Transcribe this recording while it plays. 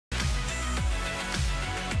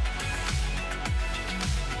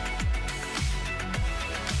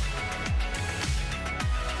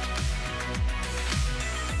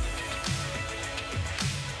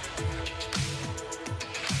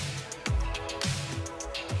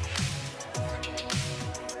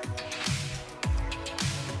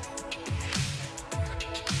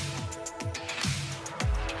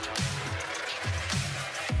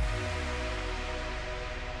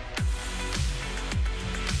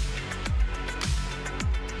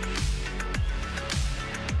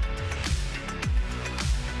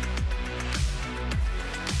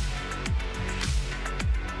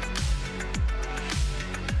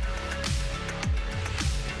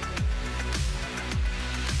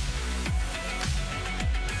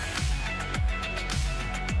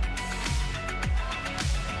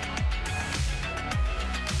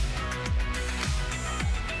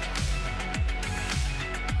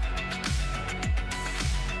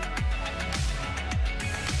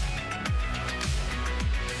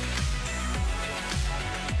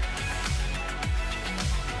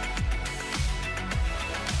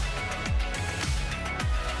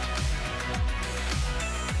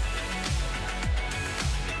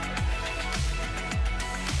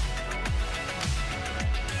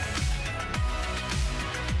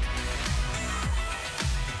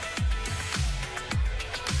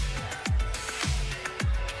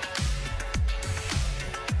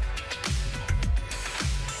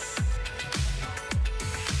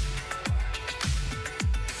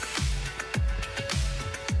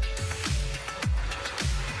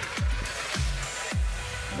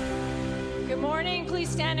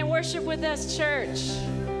stand and worship with us, church?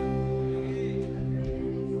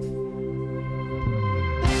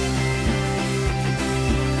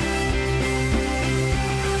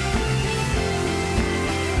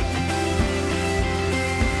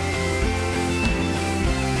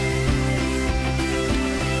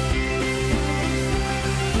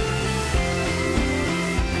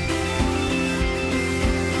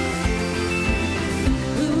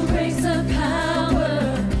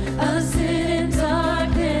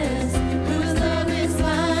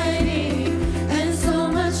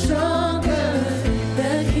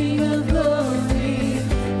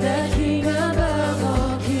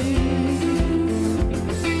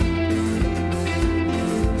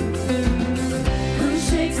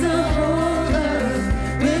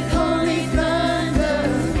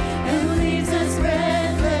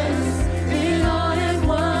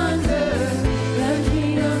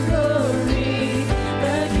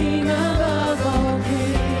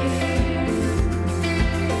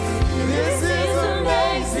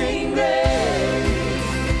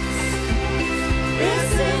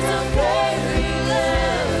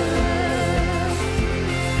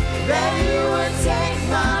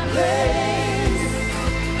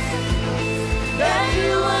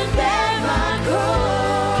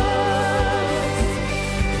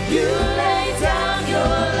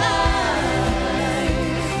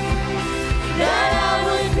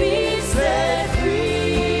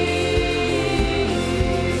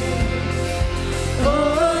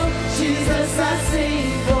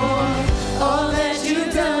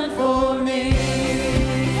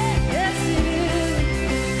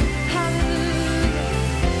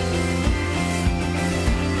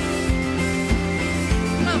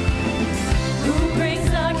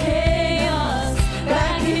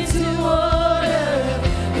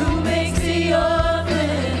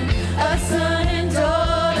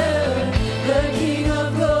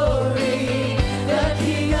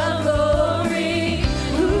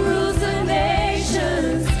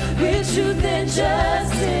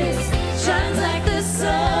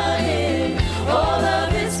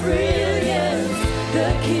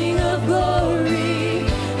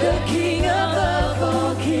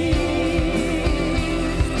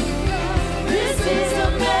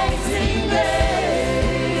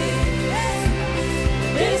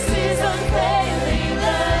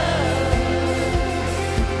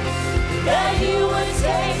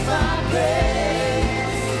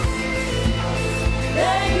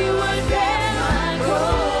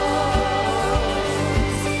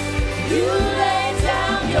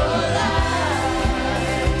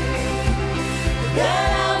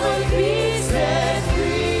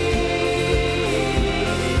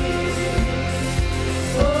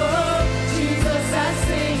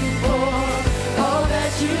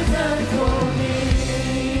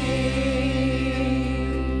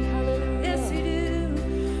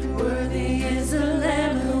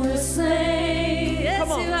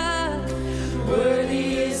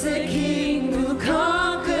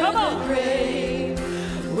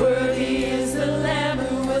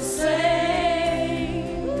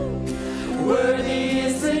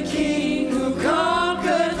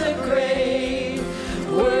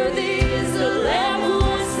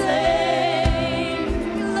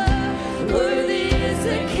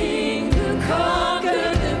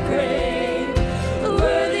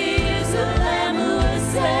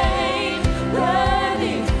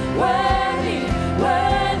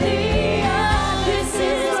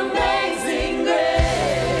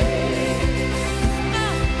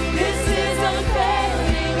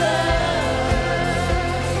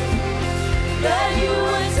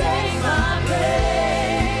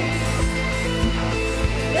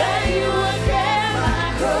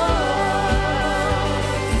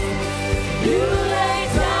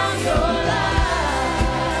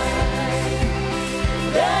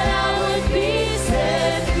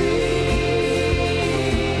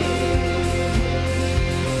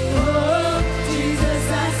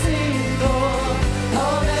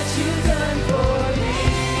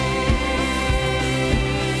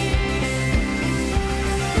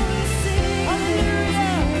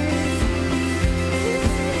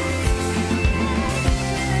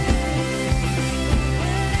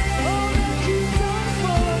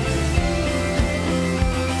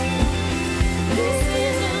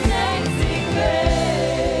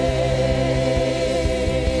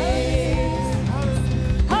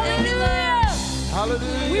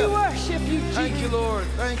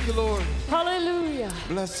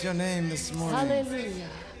 Bless your name this morning. Hallelujah.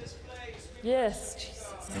 Yes,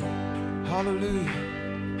 Jesus. Hallelujah.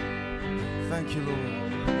 Thank you, Lord.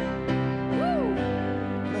 Woo.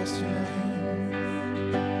 Bless your name.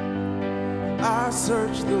 I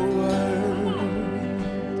searched the world,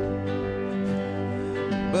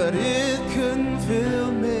 but it couldn't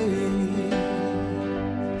fill me.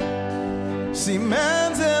 See,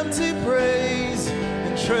 man's empty praise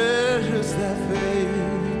and treasures that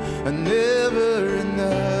fade are never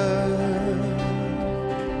enough.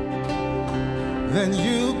 Then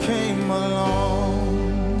you came along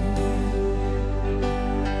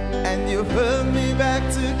and you put me back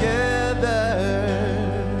together,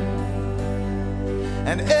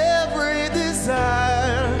 and every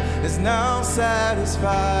desire is now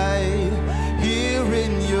satisfied here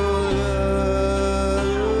in your love.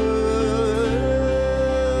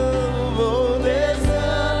 Oh, there's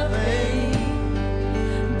nothing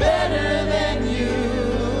better than you.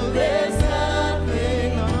 There's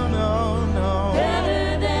nothing, no, no, no,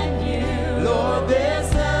 Better than you. Lord,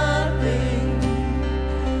 there's nothing,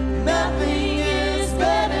 nothing is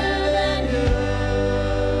better than you.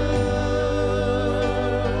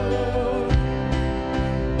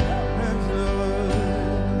 And Lord,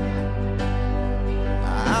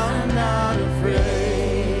 I'm not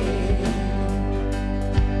afraid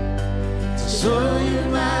to show you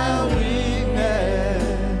my weakness,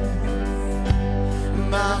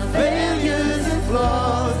 my failures and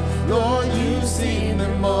flaws. Lord, you've seen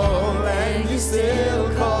them all, and you still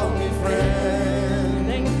call me friend.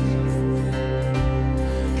 Thank you.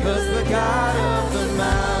 'Cause the God of the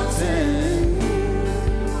mountain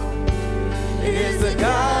is the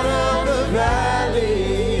God of the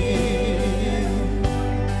valley,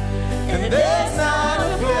 and there's not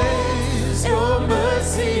a place your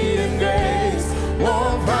mercy and grace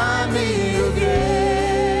won't find me again.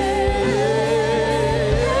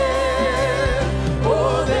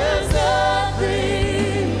 Oh, there's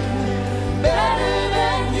nothing better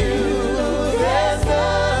than you. There's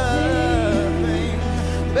nothing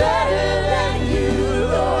better than you,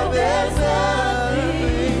 Lord. There's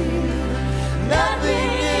nothing, nothing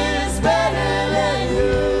is better than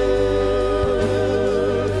you.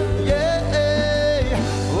 Yeah.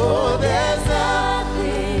 Oh, there's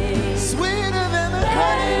nothing sweeter than the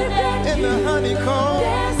honey in the honeycomb.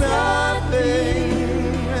 There's Nothing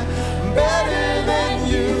better than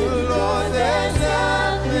you, Lord. There's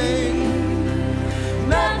nothing,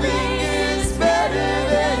 nothing is better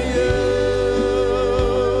than you.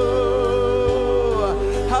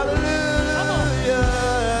 Hallelujah.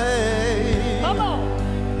 Come on.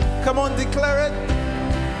 Come on, declare it.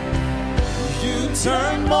 You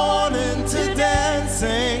turn mourning to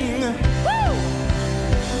dancing. Woo!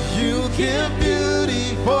 You give beauty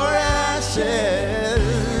for ashes.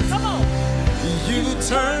 Come on. You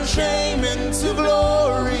turn shame into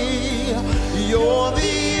glory. You're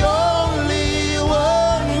the only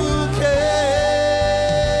one who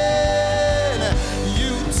can.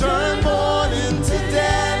 You turn mourning to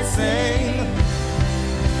dancing.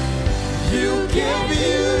 You give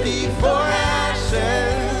beauty for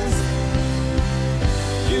ashes.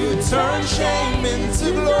 You turn shame into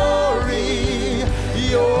glory.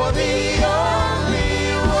 You're the only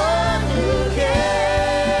one who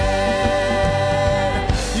can.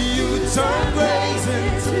 You turn grace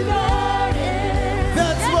into Garden.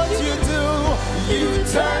 That's what you do. You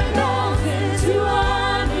turn Bones into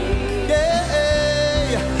armies.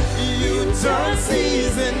 yeah. You turn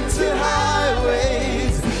seas into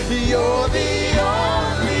highways. You're the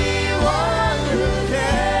only one who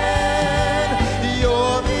can.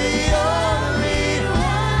 You're the only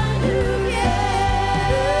one who can.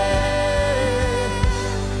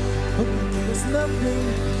 There's nothing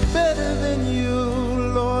better than you,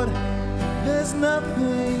 Lord. There's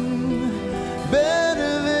nothing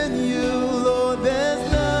better than you, Lord. There's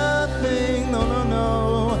nothing, no, no, no.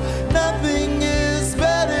 Nothing is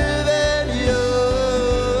better than you.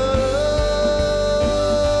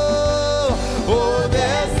 Oh,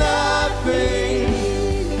 there's nothing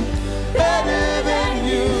better than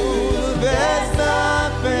you. There's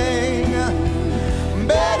nothing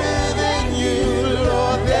better than you,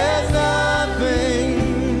 Lord. There's nothing,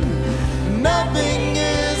 nothing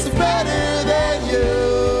is better than you.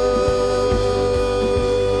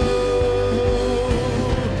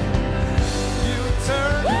 You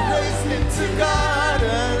turn grace into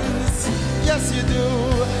gardens. Yes, you do.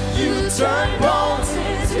 You turn bones.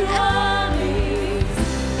 Into armies.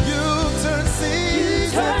 You turn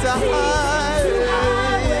seas turn into seas into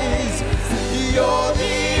highways. You're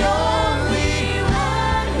the only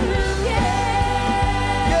One who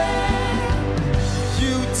can.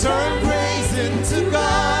 You turn grace into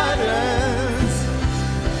gardens.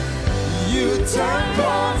 You turn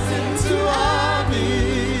bones into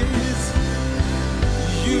armies.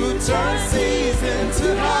 You turn seas into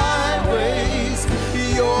highways.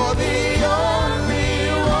 You're the only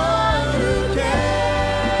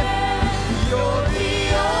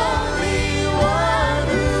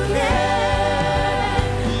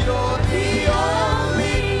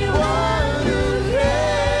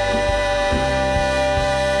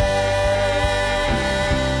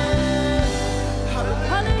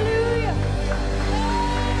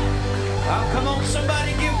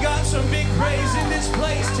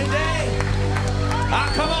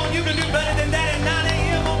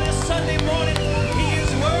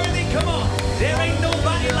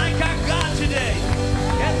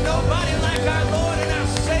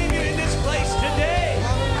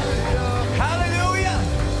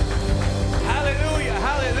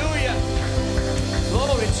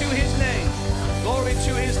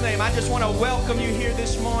name. I just want to welcome you here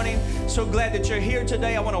this morning. So glad that you're here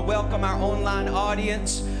today. I want to welcome our online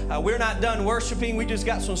audience. We're not done worshiping. We just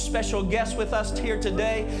got some special guests with us here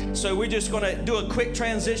today. So we're just going to do a quick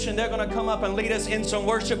transition. They're going to come up and lead us in some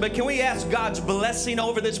worship. But can we ask God's blessing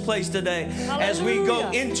over this place today as we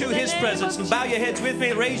go into His presence? And bow your heads with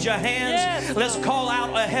me. Raise your hands. Yes, Let's call out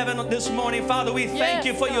of heaven this morning. Father, we thank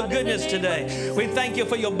you for your goodness today. We thank you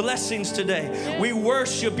for your blessings today. We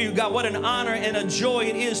worship you, God. What an honor and a joy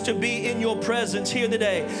it is to be in your presence here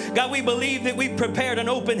today. God, we believe that we've prepared an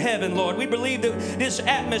open heaven, Lord. We believe that this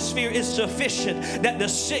atmosphere is sufficient, that the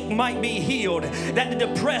sick might be healed, that the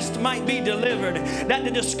depressed might be delivered, that the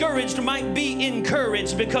discouraged might be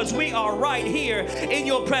encouraged, because we are right here in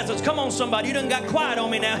your presence. Come on, somebody. You done got quiet on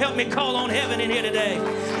me now. Help me call on heaven in here today.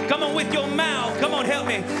 Come on with your mouth. Come on, help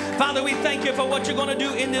me. Father, we thank you for what you're going to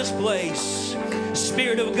do in this place.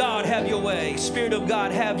 Spirit of God, have your way. Spirit of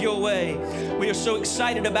God, have your way. We are so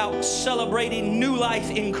excited about celebrating new life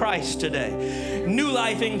in Christ today. New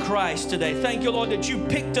life in Christ today. Thank you, Lord, that you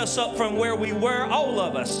picked us up from where we were. All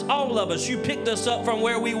of us, you picked us up from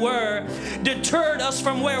where we were, deterred us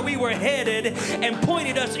from where we were headed, and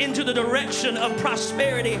pointed us into the direction of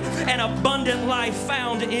prosperity and abundant life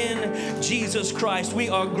found in Jesus Christ. We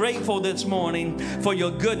are grateful this morning for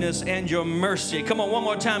your goodness and your mercy. Come on, one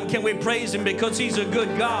more time. Can we praise Him, because He's a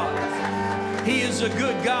good God. He is a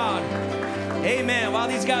good God. Amen. While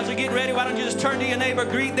these guys are getting ready, why don't you just turn to your neighbor,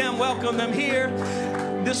 greet them, welcome them here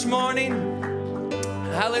this morning.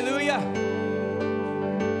 Hallelujah.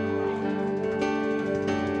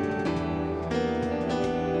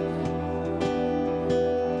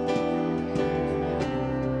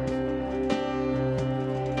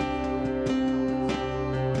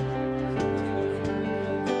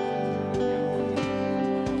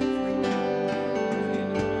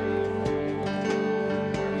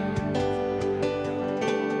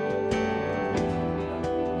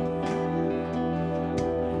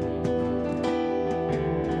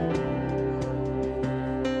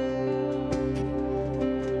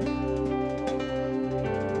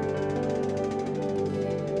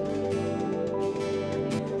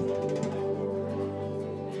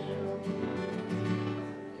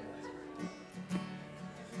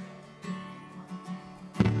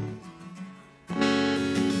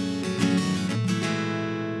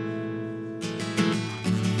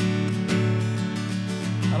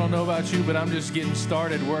 I don't know about you, but I'm just getting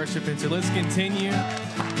started worshiping, so let's continue.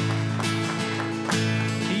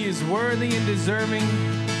 He is worthy and deserving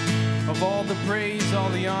of all the praise, all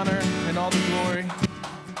the honor, and all the glory.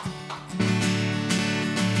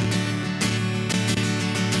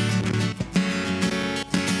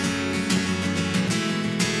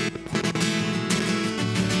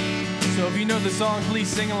 So if you know the song, please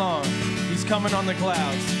sing along. He's coming on the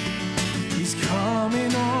clouds. He's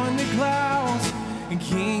coming on the clouds. And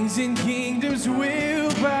kings and kingdoms will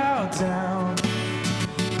bow down.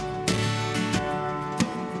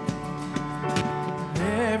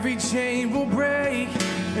 Every chain will break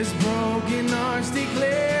as broken hearts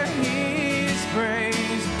declare His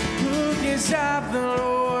praise. Who can stop the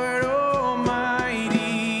Lord Almighty?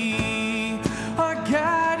 Our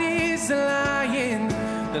God is the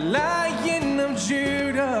Lion of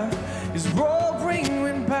Judah, is roaring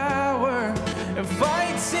with power and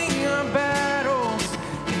fighting our battles.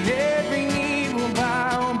 Every knee will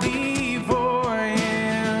bow before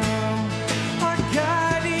Him. Our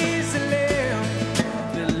God is the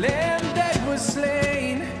Lamb that was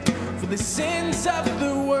slain for the sins of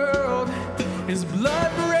the world. His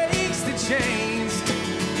blood breaks the chains,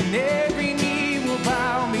 and every knee will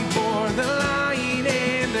bow before the Lion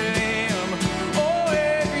and the Lamb. Oh,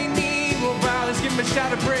 every knee will bow. Let's give Him a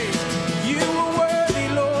shout of praise. You are worthy,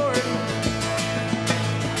 Lord.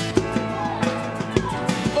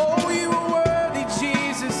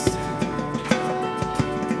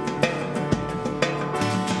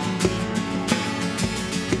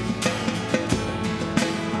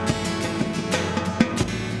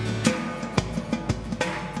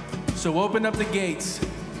 So open up the gates.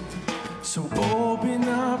 So open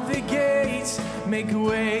up the gates. Make a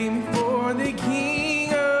way for the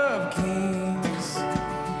King of Kings.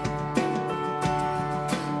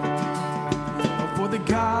 For the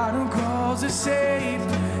God who calls us safe.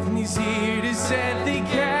 And He's here to set the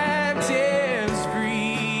captives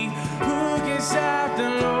free. Who can stop the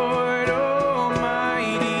Lord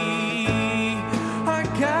Almighty? Our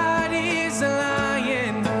God is the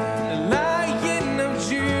Lion of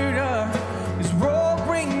Judah, is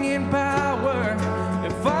roaring in power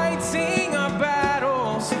and fighting our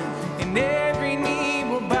battles, and every knee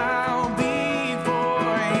will bow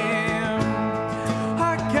before Him.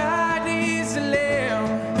 Our God is the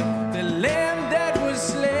Lamb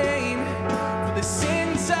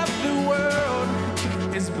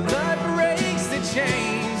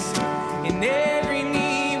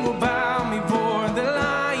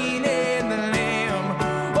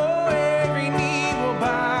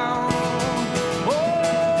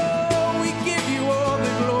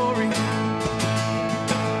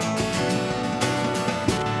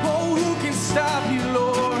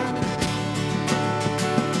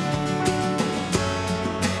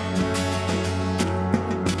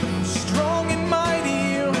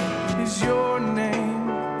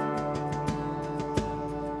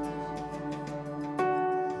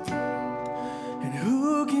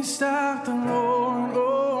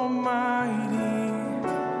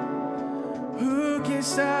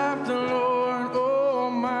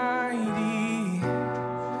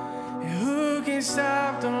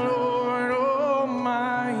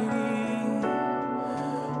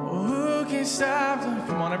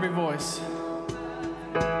Come on, every voice.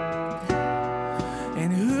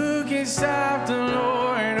 And who can stop the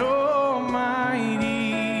Lord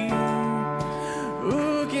Almighty?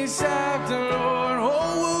 Who can stop the Lord?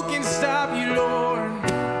 Oh, who can stop you, Lord?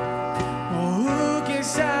 Oh, who can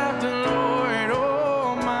stop the Lord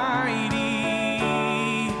Almighty?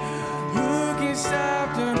 Who can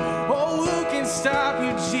stop the? Oh, who can stop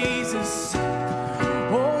you, Jesus?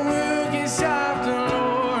 Oh, who can stop the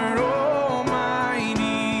Lord Almighty?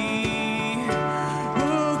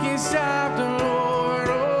 Who can stop the Lord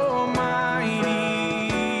Almighty?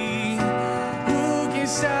 Who can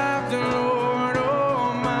stop the Lord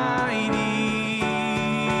Almighty?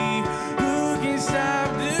 Who can stop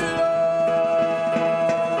the Lord?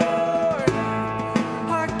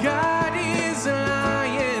 Our God is a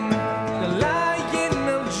lion, the Lion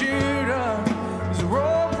of Judah. His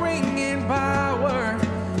roar bringing power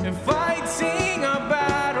and fighting our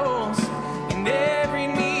battles, and every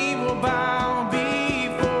knee will bow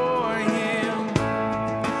before him.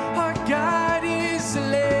 Our God is the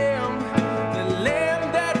Lamb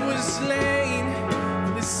that was slain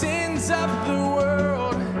for the sins of the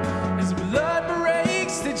world. His blood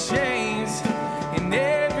breaks the chains, and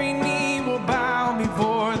every knee will bow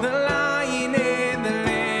before the Lion and the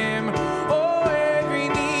Lamb. Oh, every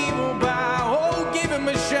knee will bow. Oh, give him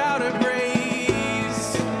a shout of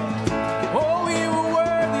praise. Oh, you are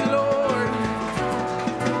worthy, Lord.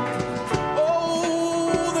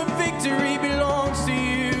 Oh, the victory belongs to you.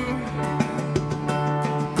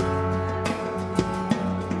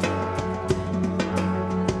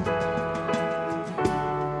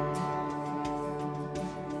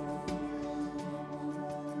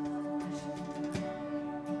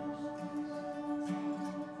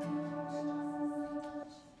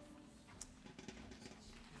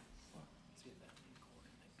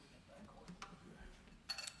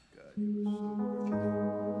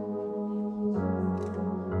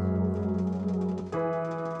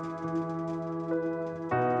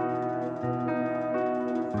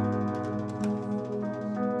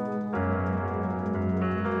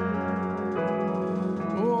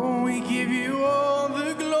 Oh, we give you all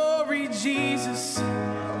the glory, Jesus.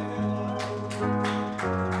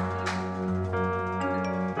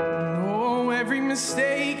 Oh, every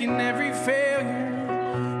mistake and every failure,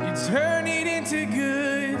 you turn it into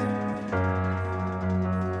good.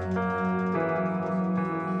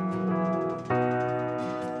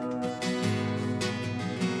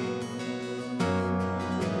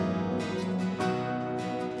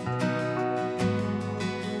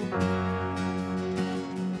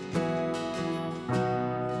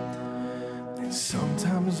 And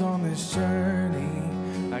sometimes on this journey,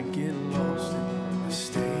 I get lost in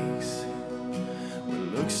mistakes. What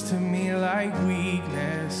looks to me like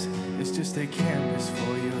weakness is just a canvas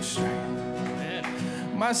for your strength.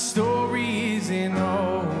 My story isn't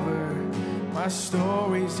over, my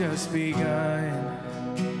story's just begun.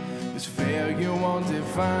 This failure won't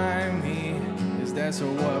define me, 'cause that's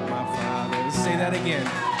what my Father. Let's say that again.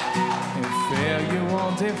 And failure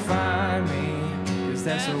won't define me, 'cause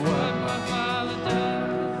that's what my Father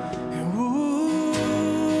does. And ooh,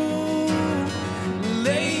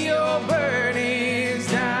 lay your burdens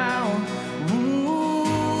down.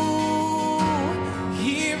 Ooh,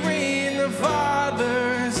 here in the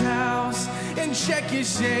Father's house, and check your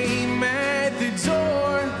shame at the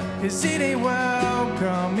door, 'cause it ain't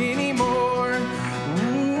welcome anymore.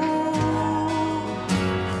 Ooh,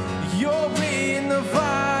 you're in the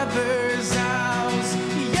Father's house,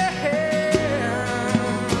 yeah.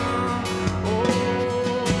 Oh,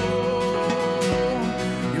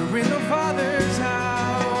 you're in the Father's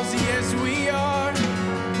house, yes we are.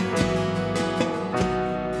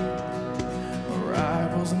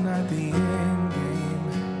 Arrival's not the end game,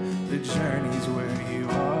 the journey's where you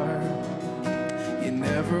are. You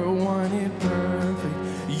never wanted perfect,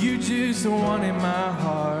 you just wanted my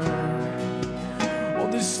heart. Oh,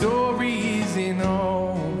 the story isn't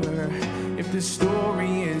over if the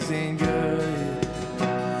story isn't good.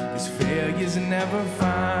 'Cause failure's never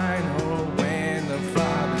final when the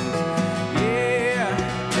Father's, yeah.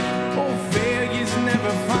 Oh, failure's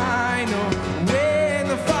never final when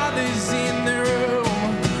the Father's in the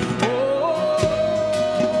room. Oh,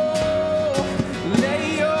 lay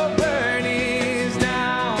your burdens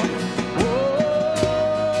down. Oh,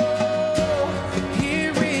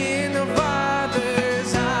 here in the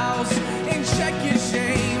Father's house, and check your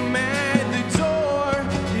shame at the door,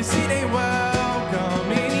 'cause it ain't welcome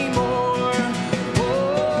anymore.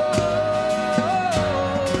 Oh,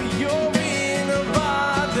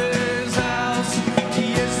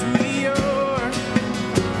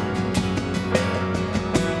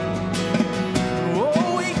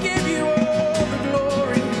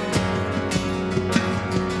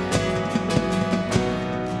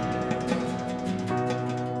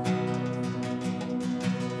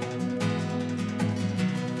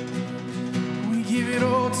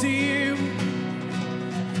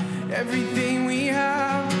 everything we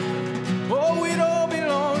have. Oh, it all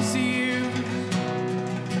belongs to you.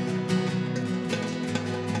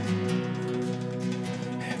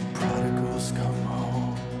 And prodigals come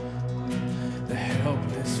home, the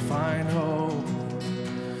helpless find hope.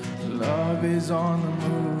 Love is on the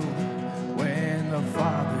move when the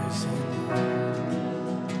Father's in the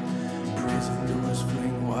room. Prison doors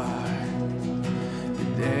fling wide, the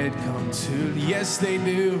dead come to, yes they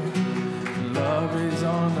do. Love is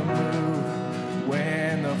on the move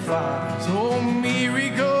when the Father's, oh,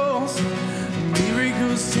 miracles,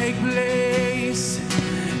 miracles take place.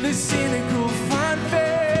 The cynical find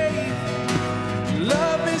faith.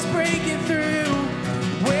 Love is breaking through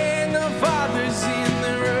when the Father's in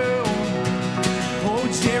the room. Oh,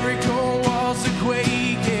 Jericho walls are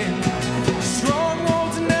quaking,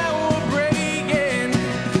 strongholds now are breaking.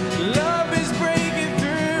 Love is breaking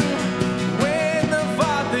through when the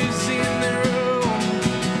Father's in the room.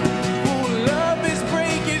 Oh, love is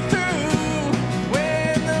breaking through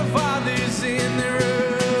when the Father's in the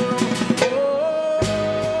room. Oh,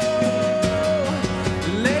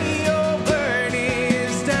 lay your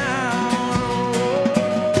burdens down.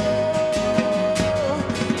 Oh,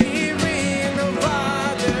 here in the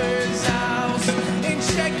Father's house, and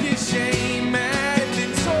check your shame at the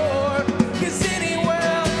door, 'cause it ain't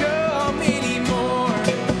welcome anymore.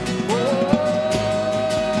 Oh,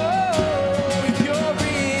 you're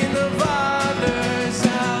in the Father's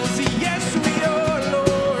house. Yes, we are,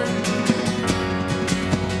 Lord.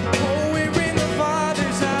 Oh, we're in the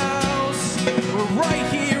Father's house. We're right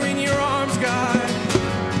here in your arms, God.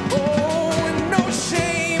 Oh, and no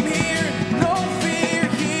shame here, no fear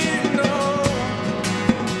here, no.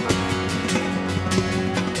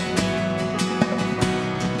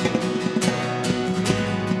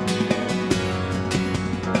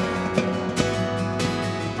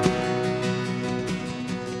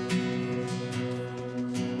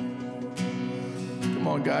 Come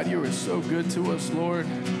on, God, you are so good to us, Lord.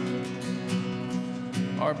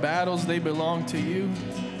 Our battles, they belong to you.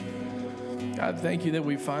 God, thank you that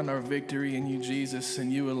we find our victory in you, Jesus,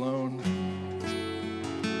 and you alone.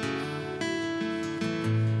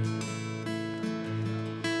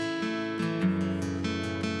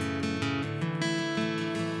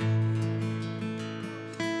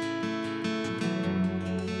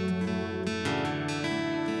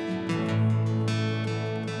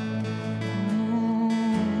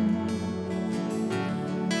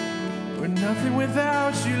 We're nothing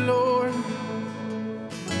without you, Lord.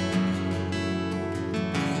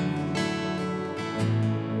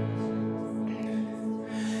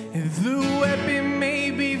 If the weapon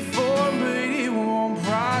may be formed, but it won't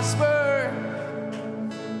prosper.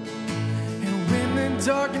 And when the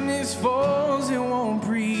darkness falls, it won't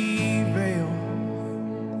prevail.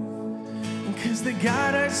 'Cause the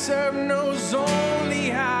God I serve knows only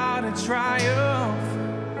how to triumph.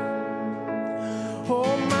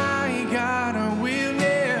 Oh my God, I will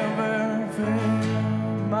never fail.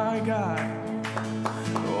 My God.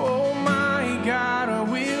 Oh my God, I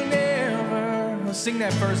will never. Let's sing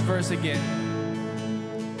that first verse again.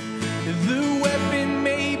 The weapon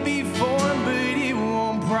may be formed, but it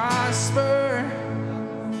won't prosper.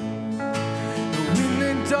 When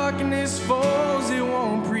the darkness falls, it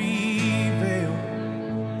won't prevail.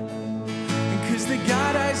 Because the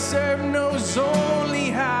God I serve knows only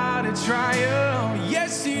how to triumph.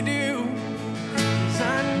 Yes, you do. 'Cause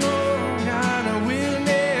I know, God, I will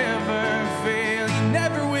never fail. You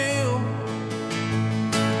never will.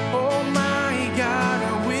 Oh my God,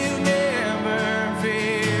 I will never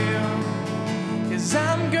fail. 'Cause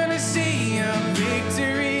I'm gonna see a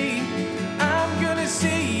victory. I'm gonna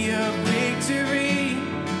see a victory.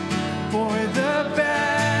 For the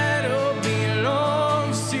battle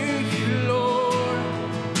belongs to you, Lord.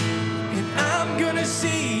 And I'm gonna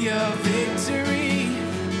see a victory.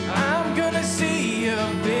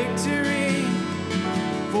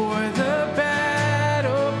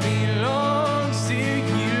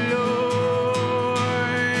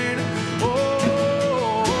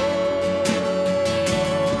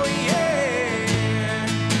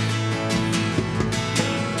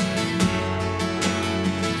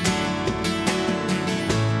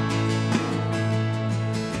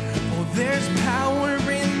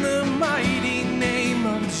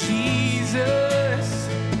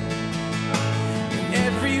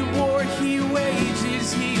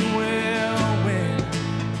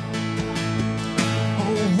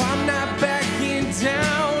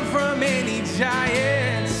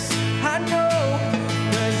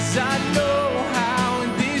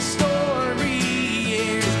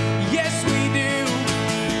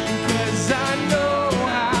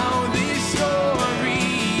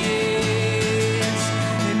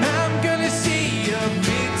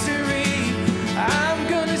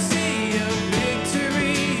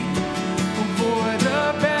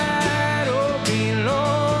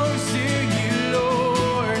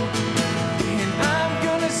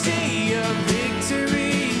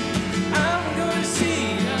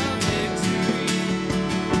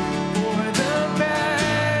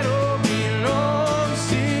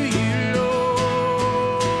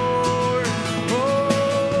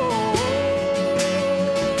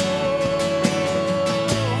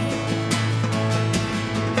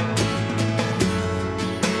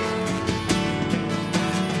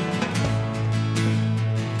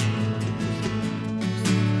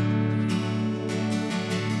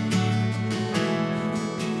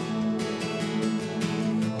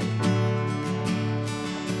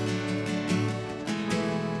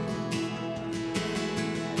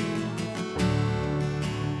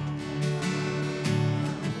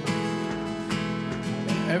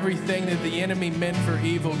 Everything that the enemy meant for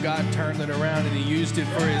evil, God turned it around and He used it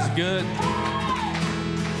for His good.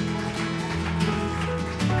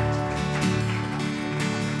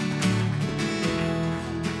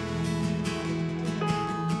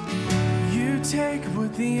 You take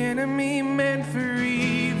what the enemy meant for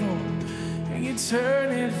evil and you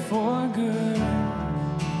turn it for good.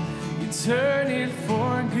 You turn it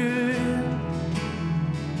for good.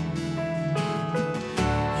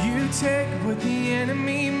 You take what the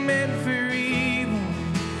enemy meant for evil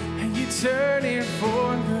and you turn it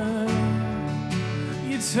for good.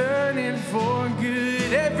 You turn it for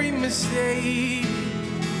good. Every mistake.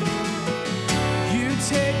 You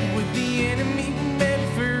take what the enemy meant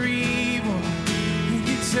for evil and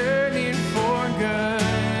you turn it for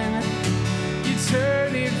good. You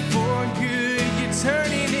turn it for good. You're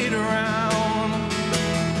turning it around.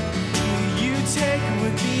 You take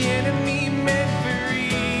what the enemy meant for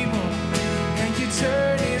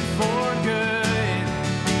turn it for good.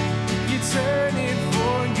 You turn it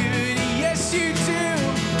for good. Yes, you do.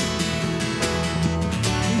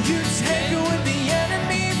 You take what the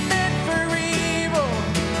enemy meant for evil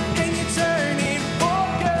and you turn it for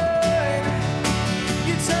good.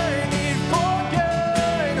 You turn it for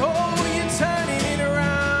good. Oh, you're turning it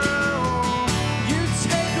around. You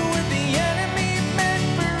take what the enemy meant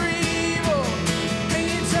for evil and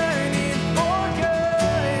you turn it for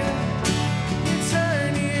good.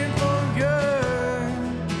 Turn it for good,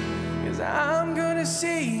 'cause I'm gonna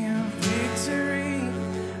see a victory.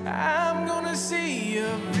 I'm gonna see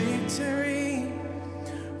a victory,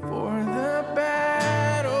 for the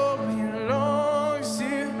battle belongs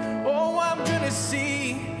to. Oh, I'm gonna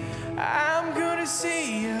see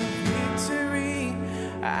a victory.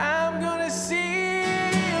 I'm gonna see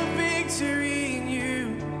a victory in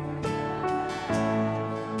you.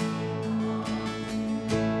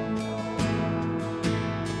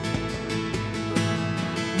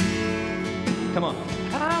 Come on.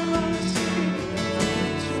 I'm gonna see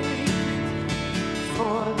victory,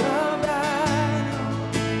 for the battle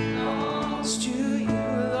belongs to you,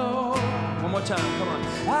 Lord. One more time. Come on.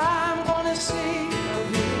 I'm gonna see a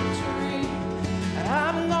victory.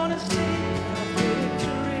 I'm gonna see a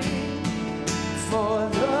victory, for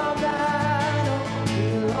the battle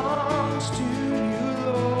belongs to you,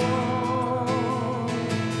 Lord.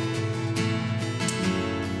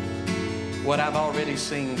 What I've already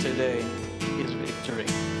seen today is victory.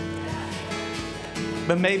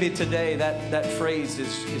 But maybe today that phrase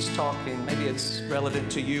is talking, maybe it's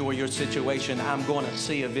relevant to you or your situation. I'm going to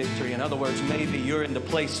see a victory. In other words, maybe you're in the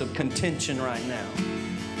place of contention right now.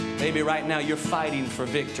 Maybe right now you're fighting for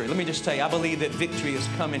victory. Let me just tell you, I believe that victory is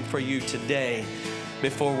coming for you today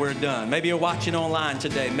before we're done. Maybe you're watching online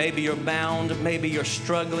today. Maybe you're bound. Maybe you're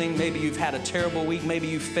struggling. Maybe you've had a terrible week. Maybe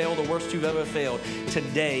you failed the worst you've ever failed.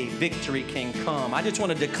 Today, victory can come. I just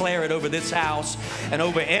want to declare it over this house and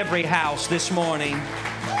over every house this morning.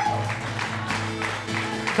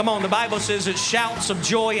 Come on, the Bible says that shouts of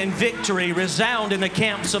joy and victory resound in the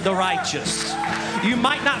camps of the righteous. You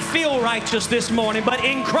might not feel righteous this morning, but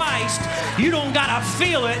in Christ, you don't got to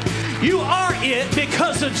feel it. You are it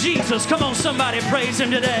because of Jesus. Come on, somebody praise Him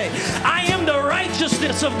today. I am the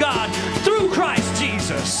righteousness of God through Christ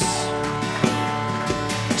Jesus.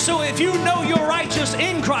 So if you know you're righteous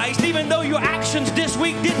in Christ, even though your actions this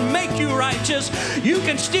week didn't make you righteous, you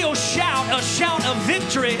can still shout a shout of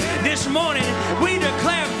victory this morning. We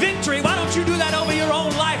declare victory. Why don't you do that over your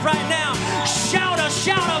own life right now? Shout a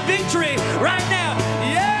shout of victory right now.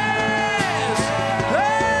 Yes!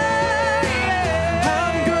 Hey!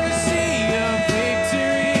 I'm gonna see a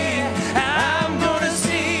victory. I'm gonna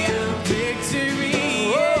see a victory.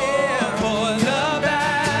 Yeah. For the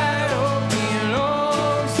battle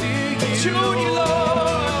belongs to you,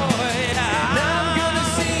 Lord. I'm gonna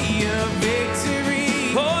see a victory.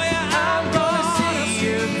 Oh yeah, I'm gonna see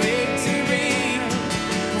a victory.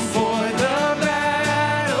 For the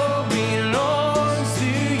battle belongs to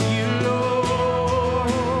you, Lord.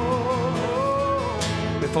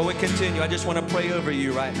 Before we continue, I just want to pray over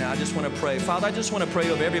you right now. I just want to pray. Father, I just want to pray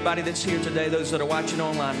over everybody that's here today, those that are watching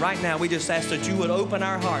online. Right now, we just ask that you would open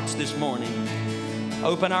our hearts this morning.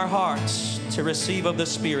 Open our hearts to receive of the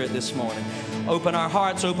Spirit this morning. Open our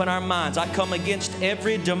hearts, open our minds. I come against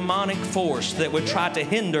every demonic force that would try to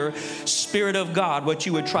hinder, Spirit of God, what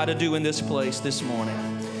you would try to do in this place this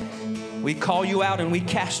morning. We call you out and we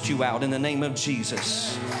cast you out in the name of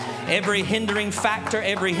Jesus. Every hindering factor,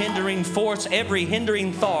 every hindering force, every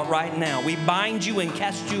hindering thought right now, we bind you and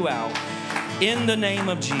cast you out in the name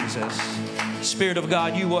of Jesus. Spirit of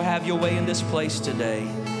God, you will have your way in this place today.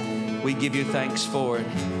 We give you thanks for it.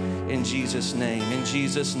 In Jesus' name, in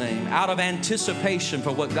Jesus' name. Out of anticipation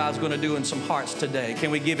for what God's going to do in some hearts today,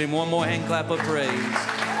 can we give him one more hand clap of praise?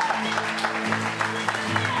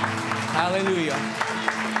 Hallelujah.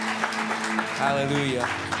 Hallelujah.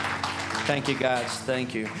 Thank you, guys.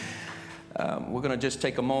 Thank you. We're going to just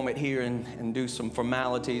take a moment here and do some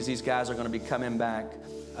formalities. These guys are going to be coming back.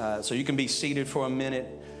 So you can be seated for a minute.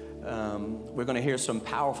 We're going to hear some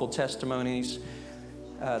powerful testimonies.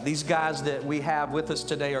 These guys that we have with us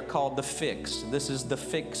today are called The Fix. This is The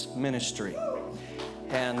Fix Ministry.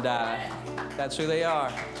 And that's who they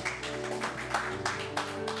are.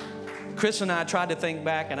 Chris and I tried to think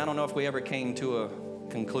back, and I don't know if we ever came to a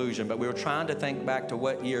conclusion, but we were trying to think back to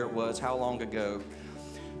what year it was, how long ago.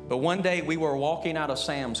 But one day we were walking out of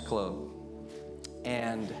Sam's Club,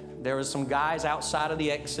 and there was some guys outside of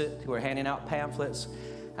the exit who were handing out pamphlets,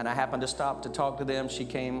 and I happened to stop to talk to them. She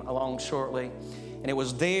came along shortly, and it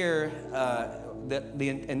was there that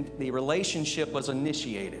the relationship was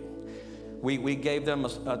initiated. We gave them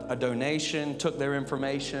a donation, took their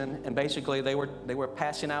information, and basically they were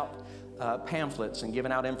passing out pamphlets and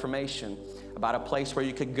giving out information about a place where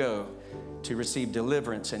you could go to receive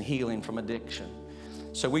deliverance and healing from addiction.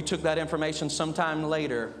 So we took that information. Sometime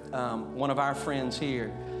later, one of our friends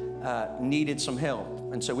here needed some help.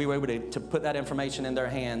 And so we were able to put that information in their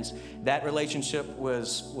hands. That relationship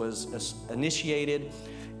was initiated.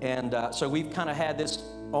 And so we've kind of had this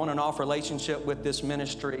on and off relationship with this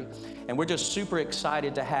ministry. And we're just super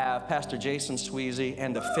excited to have Pastor Jason Sweezy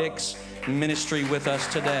and the Fix Ministry with us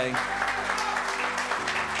today.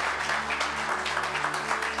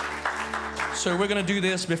 So we're going to do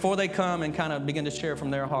this before they come and kind of begin to share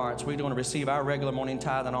from their hearts. We're going to receive our regular morning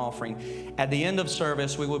tithe and offering. At the end of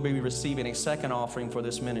service, we will be receiving a second offering for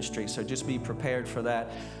this ministry. So just be prepared for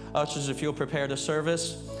that. Ushers, if you'll prepare the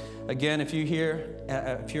service. Again, if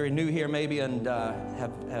you're new here maybe and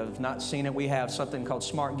have not seen it, we have something called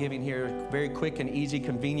Smart Giving here. Very quick and easy,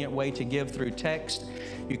 convenient way to give through text.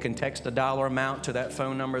 You can text a dollar amount to that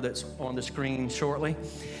phone number that's on the screen shortly.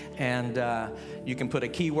 And you can put a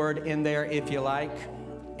keyword in there if you like.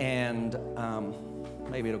 And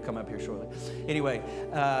maybe it'll come up here shortly. Anyway,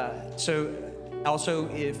 so also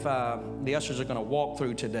if the ushers are going to walk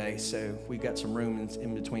through today, so we've got some room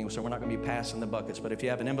in between, so we're not going to be passing the buckets. But if you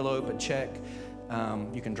have an envelope, a check,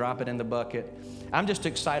 you can drop it in the bucket. I'm just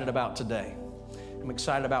excited about today. I'm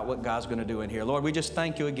excited about what God's going to do in here. Lord, we just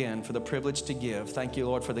thank you again for the privilege to give. Thank you,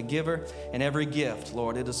 Lord, for the giver and every gift.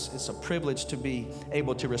 Lord, it's a privilege to be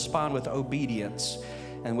able to respond with obedience.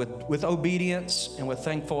 And with obedience and with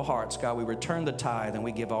thankful hearts, God, we return the tithe and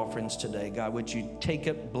we give offerings today. God, would you take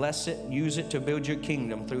it, bless it, use it to build your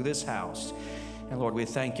kingdom through this house. And Lord, we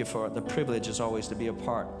thank you for the privilege as always to be a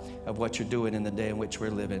part of what you're doing in the day in which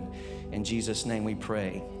we're living. In Jesus' name we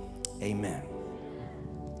pray. Amen.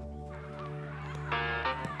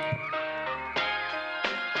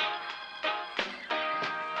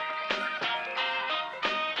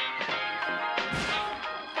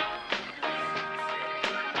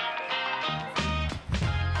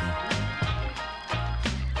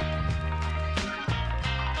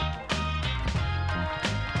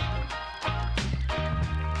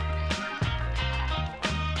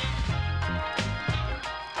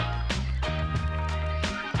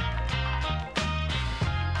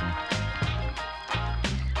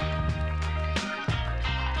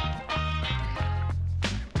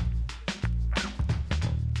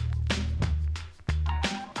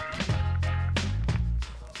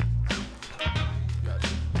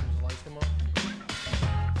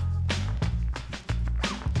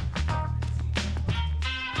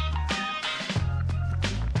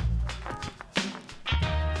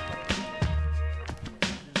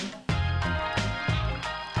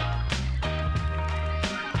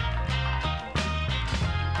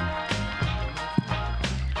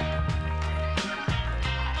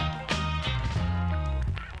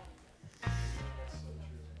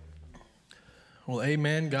 Well,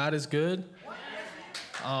 amen. God is good.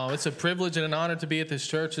 It's a privilege and an honor to be at this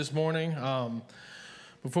church this morning.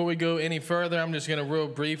 Before we go any further, I'm just going to real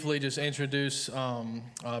briefly just introduce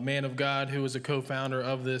a man of God who was a co-founder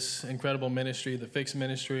of this incredible ministry, the Fix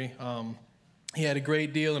Ministry. He had a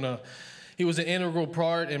great deal and he was an integral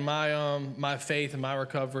part in my faith and my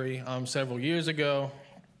recovery several years ago.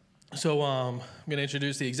 So I'm going to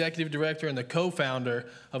introduce the executive director and the co-founder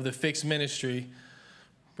of the Fix Ministry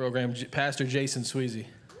program, Pastor Jason Sweezy.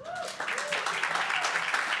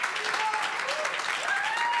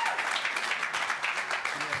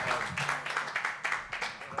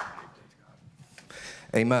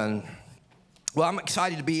 Amen. Well, I'm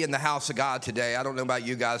excited to be in the house of God today. I don't know about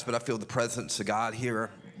you guys, but I feel the presence of God here.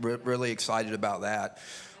 Really excited about that.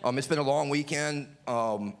 It's been a long weekend.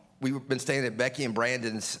 We've been staying at Becky and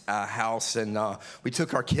Brandon's house, and we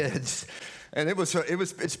took our kids, and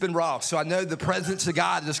it's been rough. So I know the presence of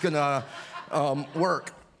God is going to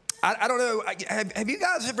work. I don't know. Have you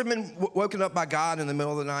guys ever been woken up by God in the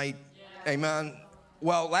middle of the night? Yeah. Amen.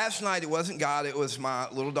 Well, last night it wasn't God. It was my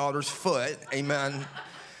little daughter's foot. Amen.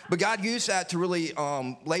 But God used that to really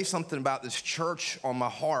lay something about this church on my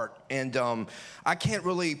heart. And I can't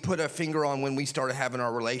really put a finger on when we started having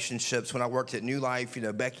our relationships. When I worked at New Life, you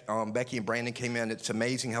know, Becky and Brandon came in. It's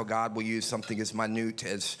amazing how God will use something as minute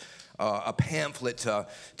as a pamphlet to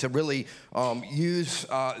really use,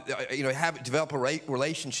 develop a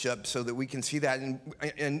relationship so that we can see that. And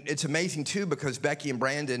it's amazing, too, because Becky and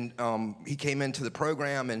Brandon, he came into the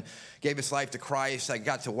program and gave his life to Christ. I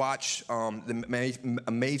got to watch the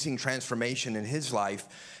amazing transformation in his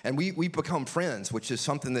life. And we become friends, which is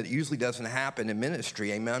something that usually doesn't happen in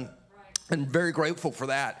ministry. Amen. Right. And very grateful for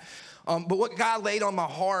that. But what God laid on my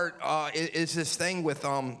heart is this thing with...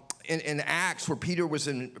 In Acts, where Peter was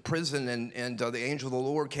in prison and the angel of the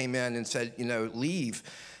Lord came in and said, you know, leave.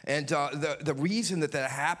 And the reason that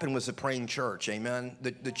happened was the praying church, amen?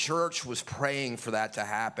 The church was praying for that to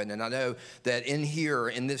happen. And I know that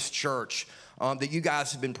in this church, that you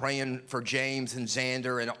guys have been praying for James and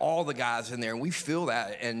Xander and all the guys in there. And we feel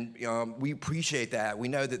that, and we appreciate that. We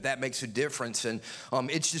know that makes a difference. And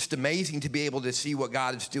it's just amazing to be able to see what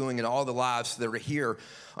God is doing in all the lives that are here.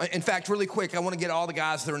 In fact, really quick, I want to get all the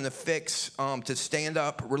guys that are in the fix to stand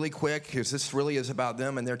up really quick, because this really is about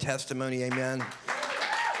them and their testimony, amen?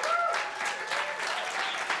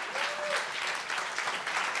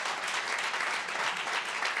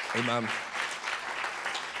 Amen.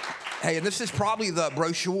 Hey, and this is probably the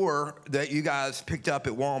brochure that you guys picked up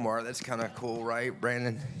at Walmart. That's kind of cool, right,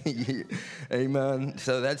 Brandon? Amen.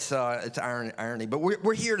 So that's it's irony. But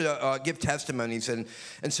we're here to give testimonies, and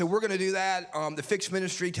so we're going to do that. The Fix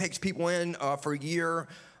Ministry takes people in for a year,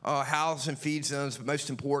 houses and feeds them, but most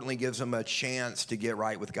importantly, gives them a chance to get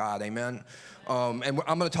right with God. Amen. And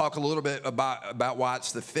I'm going to talk a little bit about why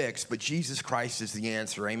it's the fix, but Jesus Christ is the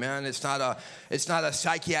answer. Amen. It's not a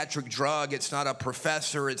psychiatric drug. It's not a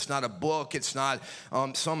professor. It's not a book. It's not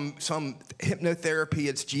some hypnotherapy.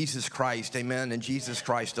 It's Jesus Christ. Amen. And Jesus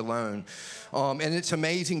Christ alone. And it's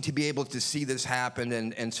amazing to be able to see this happen.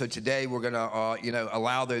 And so today we're going to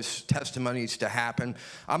allow those testimonies to happen.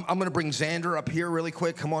 I'm going to bring Xander up here really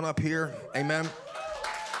quick. Come on up here. Amen.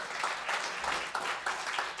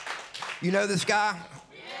 You know this guy?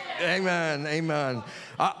 Yeah. Amen. Amen.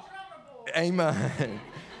 Amen.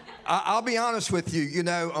 I'll be honest with you. You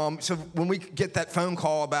know, so when we get that phone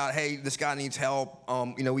call about, hey, this guy needs help,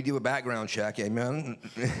 we do a background check. Amen.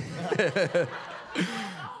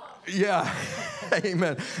 Yeah.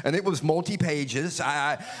 Amen. And it was multi-pages.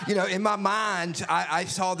 In my mind, I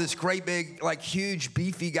saw this great big, like, huge,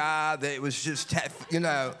 beefy guy that was just,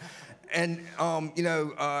 and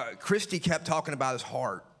Christy kept talking about his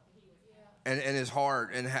heart. And his heart,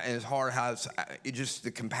 and his heart has just the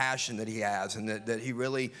compassion that he has, and that he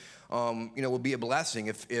really, will be a blessing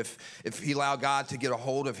if he allowed God to get a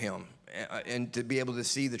hold of him, and to be able to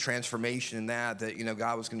see the transformation in that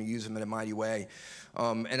God was going to use him in a mighty way.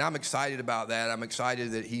 And I'm excited about that. I'm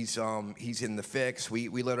excited that he's in the fix.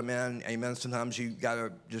 We let him in. Amen. Sometimes you got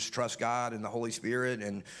to just trust God and the Holy Spirit.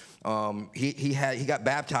 And he got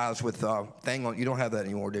baptized with thing on. You don't have that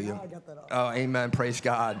anymore, do you? No, I got that off. Oh, amen. Praise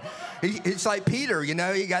God. It's like Peter.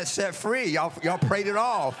 He got set free. Y'all prayed it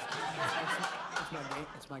off.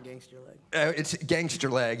 It's my gangster leg. It's gangster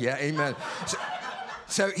leg. Yeah. Amen.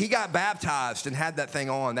 So he got baptized and had that thing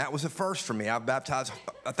on. That was a first for me. I've baptized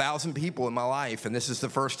 1,000 people in my life, and this is the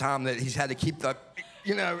first time that he's had to keep the,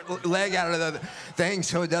 leg out of the thing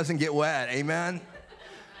so it doesn't get wet. Amen.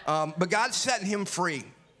 But God's setting him free.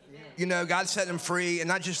 God's setting him free, and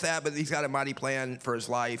not just that, but he's got a mighty plan for his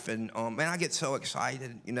life. And man, I get so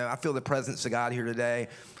excited. I feel the presence of God here today.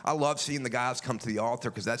 I love seeing the guys come to the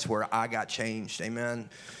altar because that's where I got changed. Amen.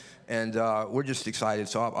 And we're just excited,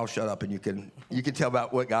 so I'll shut up, and you can tell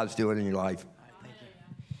about what God's doing in your life. All right, thank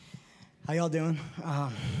you. How y'all doing?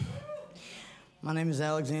 My name is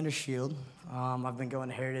Alexander Shield. I've been going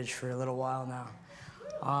to Heritage for a little while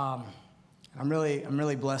now. I'm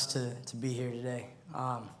really blessed to be here today.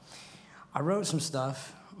 I wrote some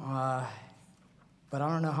stuff, but I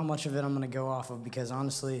don't know how much of it I'm going to go off of because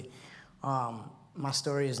honestly, my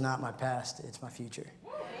story is not my past; it's my future.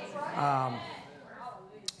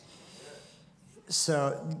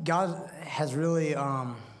 So God has really,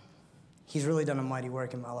 he's really done a mighty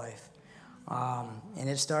work in my life. And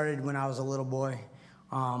it started when I was a little boy.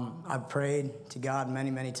 I prayed to God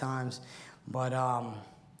many, many times. But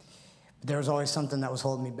But there was always something that was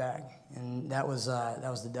holding me back, and that was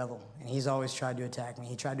the devil. And he's always tried to attack me.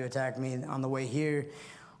 He tried to attack me on the way here,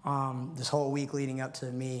 this whole week leading up to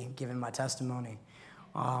me giving my testimony.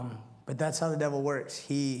 But that's how the devil works.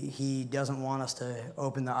 He doesn't want us to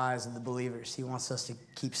open the eyes of the believers. He wants us to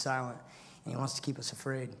keep silent, and he wants to keep us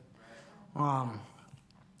afraid. And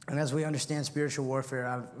as we understand spiritual warfare,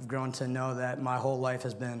 I've grown to know that my whole life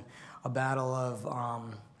has been a battle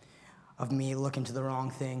of me looking to the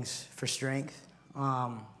wrong things for strength.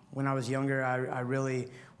 When I was younger, I really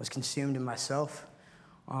was consumed in myself.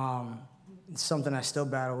 Something I still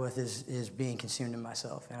battle with is being consumed in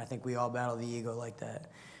myself, and I think we all battle the ego like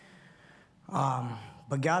that.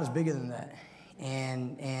 But God is bigger than that,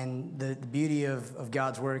 and the beauty of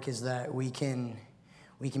God's work is that we can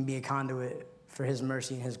be a conduit for His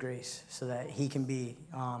mercy and His grace, so that He can be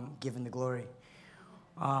given the glory.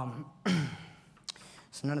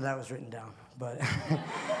 So none of that was written down, but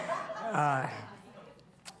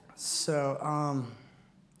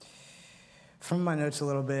from my notes a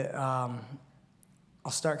little bit.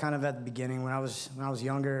 I'll start kind of at the beginning. When I was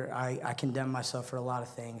younger, I condemned myself for a lot of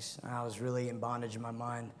things. I was really in bondage in my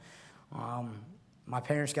mind. My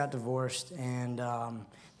parents got divorced, and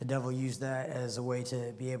the devil used that as a way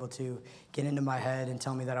to be able to get into my head and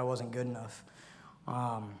tell me that I wasn't good enough.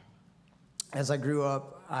 As I grew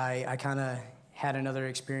up, I kind of had another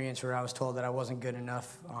experience where I was told that I wasn't good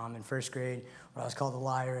enough in first grade, where I was called a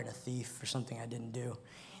liar and a thief for something I didn't do.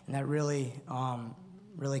 And that really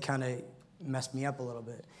kind of messed me up a little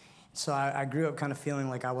bit. So I grew up kind of feeling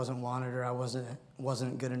like I wasn't wanted, or I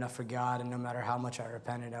wasn't good enough for God, and no matter how much I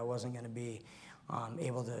repented, I wasn't going to be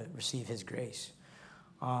able to receive His grace.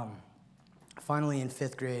 Finally, in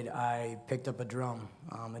 5th grade, I picked up a drum,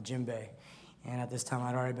 a djembe, and at this time,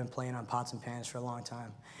 I'd already been playing on pots and pans for a long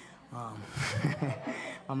time.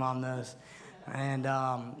 My mom knows. And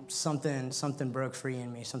something broke free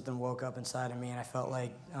in me. Something woke up inside of me, and I felt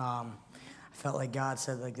like God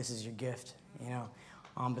said, like, this is your gift, you know.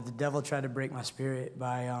 But the devil tried to break my spirit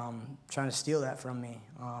by trying to steal that from me.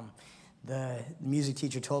 The music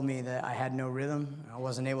teacher told me that I had no rhythm. I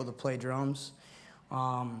wasn't able to play drums,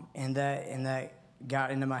 and that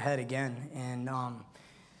got into my head again. And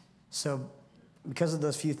so because of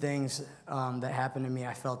those few things that happened to me,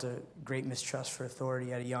 I felt a great mistrust for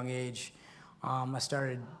authority at a young age. I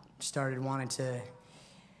started wanting to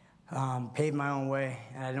pave my own way,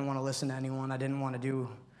 and I didn't want to listen to anyone. I didn't want to do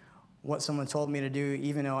what someone told me to do,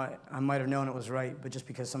 even though I might have known it was right, but just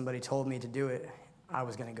because somebody told me to do it, I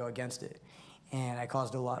was going to go against it. And I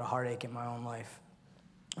caused a lot of heartache in my own life.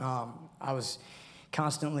 I was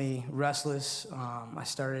constantly restless. I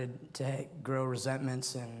started to grow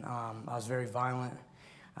resentments, and I was very violent.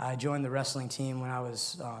 I joined the wrestling team when I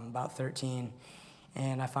was about 13,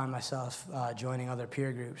 and I found myself joining other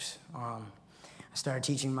peer groups. I started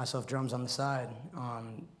teaching myself drums on the side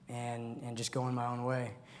and just going my own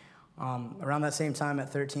way. Around that same time, at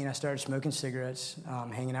 13, I started smoking cigarettes,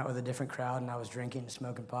 hanging out with a different crowd, and I was drinking and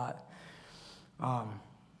smoking pot. And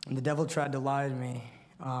the devil tried to lie to me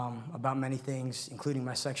about many things, including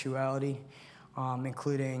my sexuality,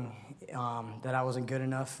 including that I wasn't good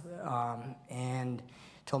enough, and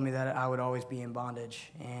told me that I would always be in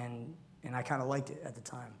bondage. And I kind of liked it at the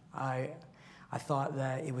time. I thought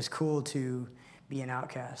that it was cool to be an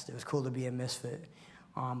outcast. It was cool to be a misfit.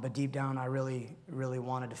 But deep down, I really, really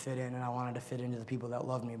wanted to fit in, and I wanted to fit into the people that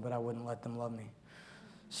loved me, but I wouldn't let them love me.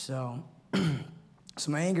 So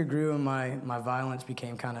my anger grew, and my violence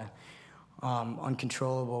became kind of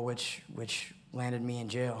uncontrollable, which landed me in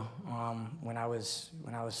jail when I was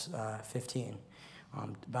 15,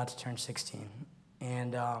 about to turn 16.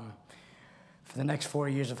 And for the next 4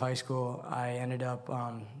 years of high school, I ended up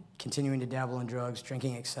continuing to dabble in drugs,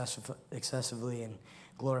 drinking excessively, and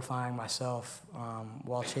glorifying myself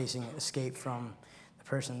while chasing escape from the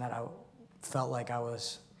person that I felt like I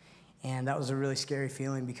was. And that was a really scary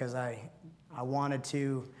feeling, because I wanted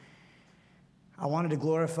to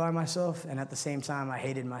glorify myself, and at the same time I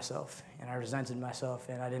hated myself and I resented myself,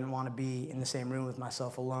 and I didn't want to be in the same room with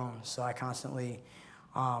myself alone. So I constantly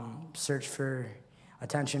searched for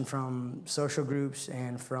attention from social groups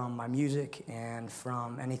and from my music and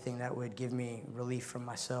from anything that would give me relief from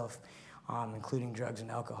myself, including drugs and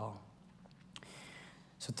alcohol.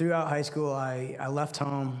 So throughout high school, I left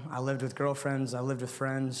home. I lived with girlfriends. I lived with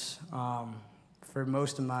friends for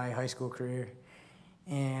most of my high school career.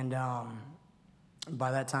 And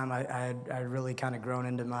by that time, I had really kind of grown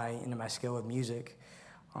into my skill with music.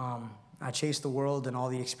 I chased the world and all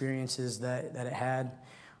the experiences that it had,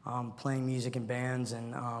 playing music in bands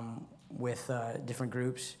and with different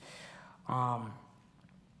groups.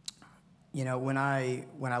 you know, when I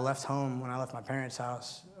left home, when I left my parents'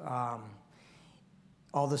 house,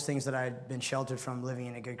 all those things that I'd been sheltered from living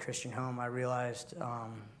in a good Christian home, I realized,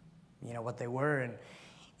 you know, what they were,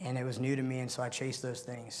 and it was new to me, and so I chased those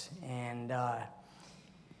things. And,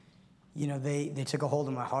 you know, they took a hold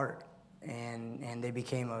of my heart, and they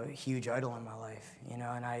became a huge idol in my life, you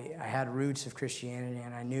know, and I had roots of Christianity,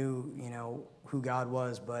 and I knew, you know, who God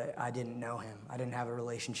was, but I didn't know him. I didn't have a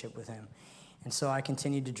relationship with him. And so I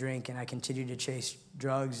continued to drink, and I continued to chase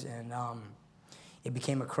drugs, and it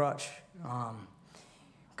became a crutch.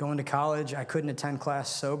 Going to college, I couldn't attend class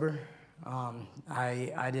sober.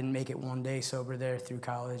 I didn't make it one day sober there through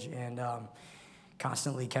college, and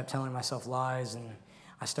constantly kept telling myself lies, and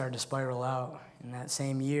I started to spiral out. And that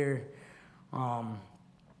same year, I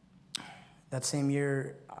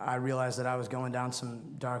realized that I was going down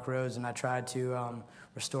some dark roads, and I tried to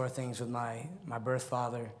restore things with my birth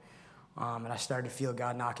father, and I started to feel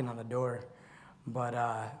God knocking on the door, but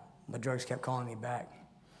drugs kept calling me back.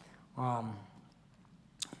 One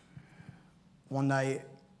night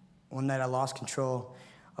I lost control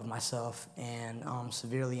of myself and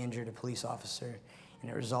severely injured a police officer,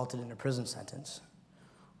 and it resulted in a prison sentence.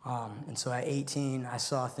 And so at 18, I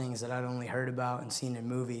saw things that I'd only heard about and seen in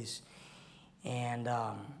movies, and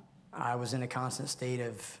I was in a constant state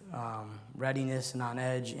of readiness and on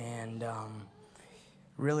edge, and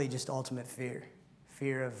really just ultimate fear.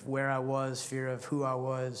 Fear of where I was, fear of who I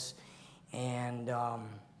was, and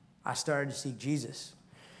I started to seek Jesus.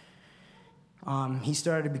 He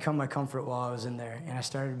started to become my comfort while I was in there, and I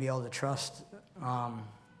started to be able to trust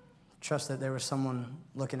that there was someone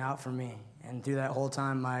looking out for me. And through that whole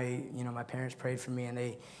time, my parents prayed for me, and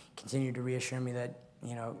they continued to reassure me that,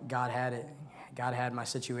 you know, God had it. God had my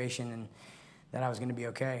situation, and that I was going to be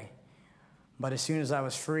okay. But as soon as I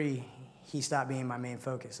was free, he stopped being my main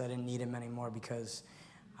focus. I didn't need him anymore because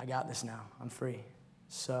I got this now. I'm free.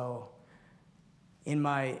 So in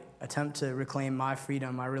my attempt to reclaim my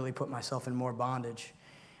freedom, I really put myself in more bondage.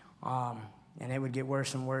 And it would get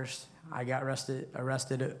worse and worse. I got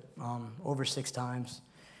arrested over 6 times.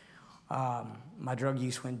 My drug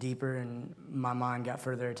use went deeper, and my mind got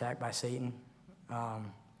further attacked by Satan.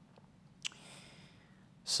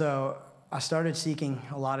 So I started seeking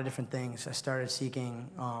a lot of different things. I started seeking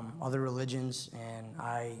other religions, and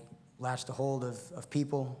I latched a hold of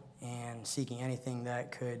people and seeking anything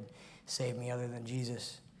that could save me other than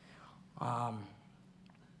Jesus.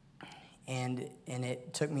 And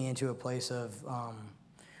it took me into a place of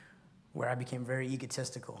where I became very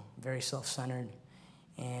egotistical, very self-centered,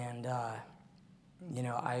 and you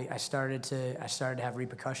know, I started to have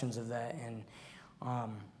repercussions of that, and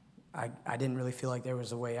I didn't really feel like there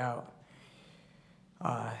was a way out.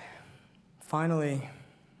 Finally,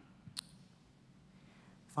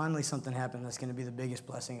 something happened that's going to be the biggest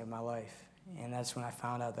blessing of my life, and that's when I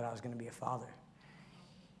found out that I was going to be a father.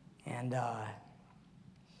 And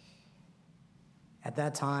at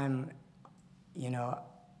that time, you know,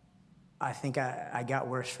 I think I got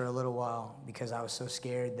worse for a little while because I was so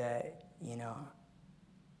scared that, you know,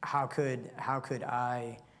 how could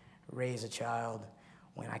I raise a child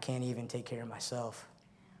when I can't even take care of myself?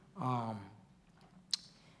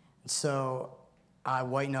 So I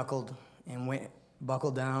white-knuckled and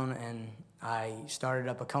buckled down, and I started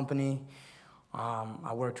up a company.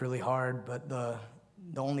 I worked really hard, but the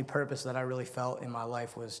only purpose that I really felt in my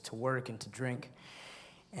life was to work and to drink.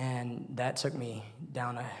 And that took me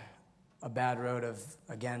down a bad road of,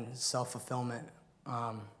 again, self-fulfillment,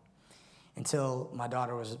 until my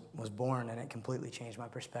daughter was born, and it completely changed my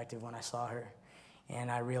perspective when I saw her.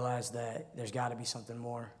 And I realized that there's got to be something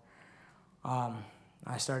more.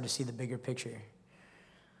 I started to see the bigger picture.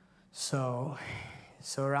 So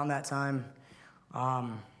around that time, I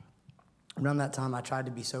tried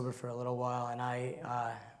to be sober for a little while, and I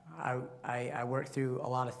worked through a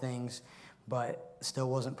lot of things, but still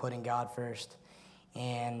wasn't putting God first.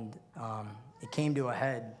 And it came to a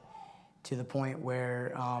head to the point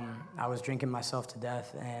where I was drinking myself to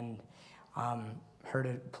death and hurt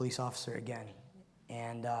a police officer again.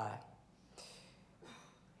 And that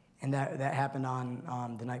happened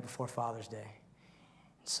on the night before Father's Day.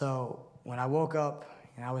 So when I woke up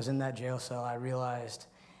and I was in that jail cell, I realized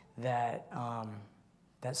that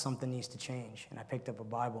that something needs to change. And I picked up a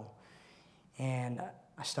Bible, and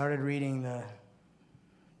I started reading the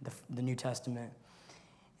New Testament.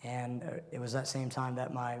 And it was that same time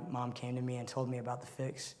that my mom came to me and told me about the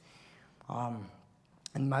fix.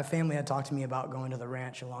 And my family had talked to me about going to the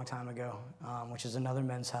ranch a long time ago, which is another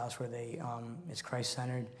men's house where it's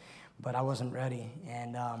Christ-centered, but I wasn't ready.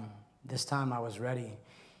 And this time I was ready.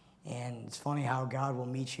 And it's funny how God will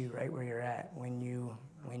meet you right where you're at when you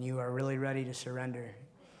when you are really ready to surrender,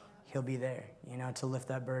 he'll be there, you know, to lift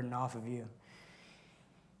that burden off of you.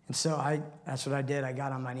 And so that's what I did. I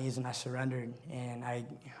got on my knees and I surrendered, and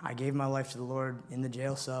I gave my life to the Lord in the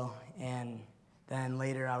jail cell, and then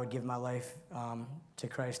later I would give my life to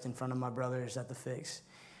Christ in front of my brothers at the Fix.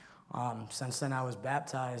 Since then I was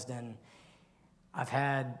baptized, and I've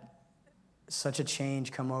had such a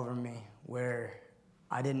change come over me where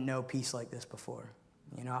I didn't know peace like this before.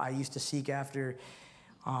 You know, I used to seek after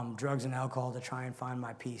drugs and alcohol to try and find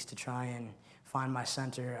my peace, to try and find my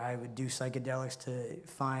center. I would do psychedelics to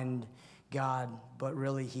find God, but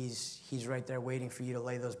really he's right there waiting for you to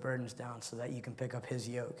lay those burdens down so that you can pick up his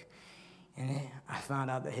yoke. And I found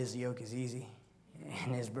out that his yoke is easy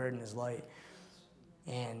and his burden is light.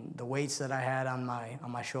 And the weights that I had on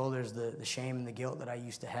my shoulders, the shame and the guilt that I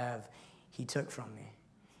used to have, he took from me.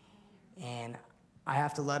 And I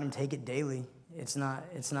have to let him take it daily. It's not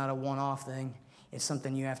a one-off thing. It's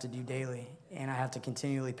something you have to do daily. And I have to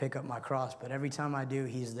continually pick up my cross. But every time I do,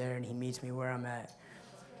 he's there and he meets me where I'm at.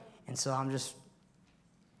 And so I'm just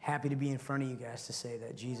happy to be in front of you guys to say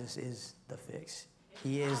that Jesus is the fix.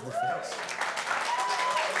 He is the fix.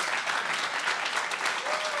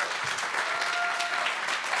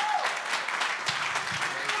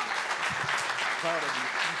 Proud of you.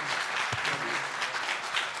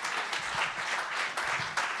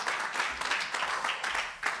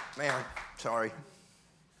 Man, sorry.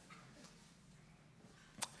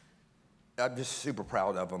 I'm just super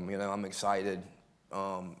proud of them. You know, I'm excited.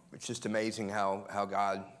 It's just amazing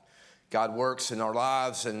how God works in our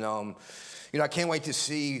lives, and you know, I can't wait to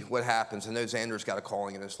see what happens. I know Xander's got a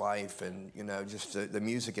calling in his life, and you know, just the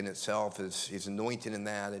music in itself is anointed in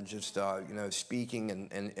that, and just you know, speaking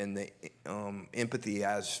and the empathy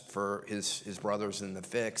as for his brothers in the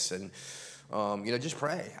Fix, and you know, just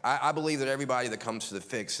pray. I believe that everybody that comes to the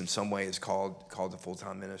Fix in some way is called to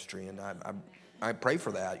full-time ministry, and I pray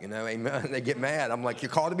for that, you know, amen. They get mad. I'm like, you're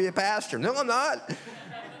called to be a pastor. No, I'm not.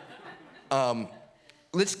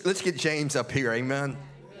 Let's get James up here, amen.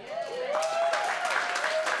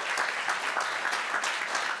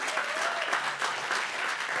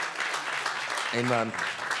 Amen.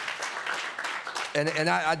 And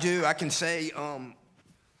I can say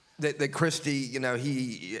that Christy, you know,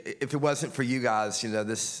 if it wasn't for you guys, you know,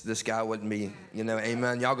 this guy wouldn't be, you know,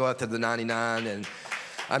 amen. Y'all go out to the 99 and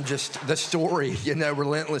I'm just, the story, you know,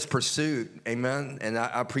 relentless pursuit, amen. And I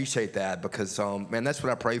appreciate that because, man, that's what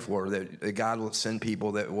I pray for, that God will send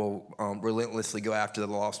people that will relentlessly go after the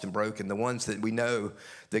lost and broken, the ones that we know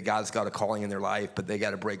that God's got a calling in their life, but they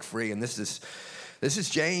got to break free. And this is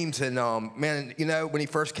James, and man, you know, when he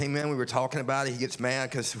first came in, we were talking about it. He gets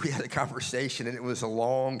mad because we had a conversation, and it was a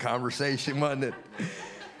long conversation, wasn't it?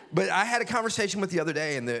 But I had a conversation with the other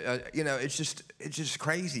day, and you know, it's just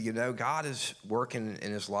crazy. You know, God is working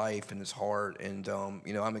in his life and his heart, and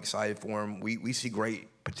you know, I'm excited for him. We see great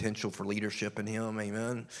potential for leadership in him,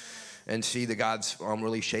 amen, and see that God's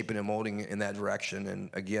really shaping and molding in that direction. And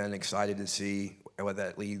again, excited to see what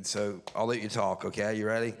that leads. So I'll let you talk. Okay, you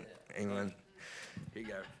ready? Amen. Here you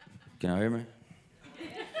go. Can y'all hear me?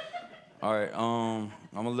 All right,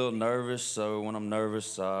 I'm a little nervous, so when I'm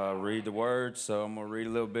nervous, I read the words, so I'm gonna read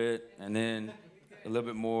a little bit, and then a little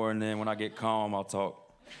bit more, and then when I get calm, I'll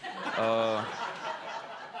talk.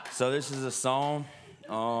 So this is a song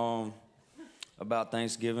about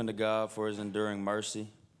thanksgiving to God for his enduring mercy.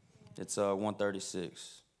 It's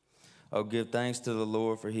 136. Oh, give thanks to the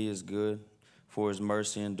Lord, for he is good, for his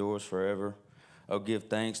mercy endures forever. Oh, give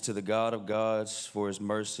thanks to the God of gods, for his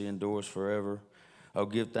mercy endures forever. Oh,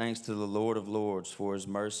 give thanks to the Lord of lords, for his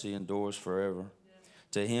mercy endures forever.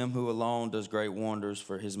 To him who alone does great wonders,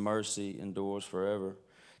 for his mercy endures forever.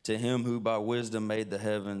 To him who by wisdom made the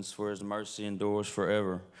heavens, for his mercy endures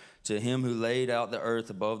forever. To him who laid out the earth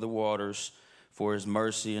above the waters, for his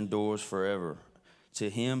mercy endures forever. To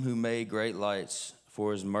him who made great lights,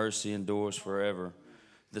 for his mercy endures forever.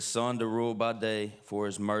 The sun to rule by day, for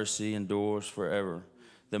his mercy endures forever.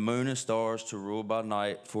 The moon and stars to rule by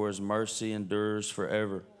night, for his mercy endures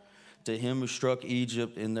forever. To him who struck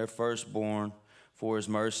Egypt in their firstborn, for his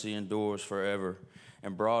mercy endures forever.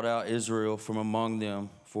 And brought out Israel from among them,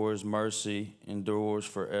 for his mercy endures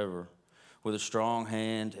forever. With a strong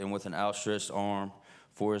hand and with an outstretched arm,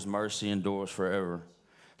 for his mercy endures forever.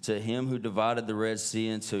 To him who divided the Red Sea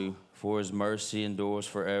in two, for his mercy endures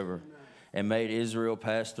forever. And made Israel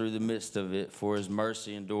pass through the midst of it, for his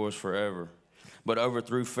mercy endures forever. But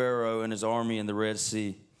overthrew Pharaoh and his army in the Red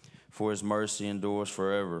Sea, for his mercy endures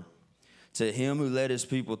forever. To him who led his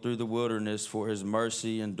people through the wilderness, for his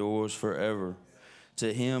mercy endures forever.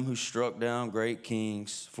 To him who struck down great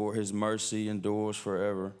kings, for his mercy endures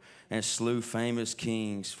forever. and slew famous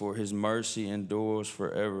kings, for his mercy endures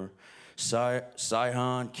forever.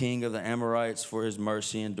 Sihon, king of the Amorites, for his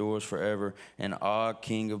mercy endures forever, and Og,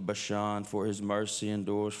 king of Bashan, for his mercy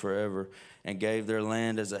endures forever, and gave their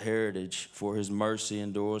land as a heritage, for his mercy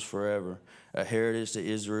endures forever, a heritage to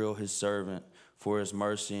Israel his servant, for his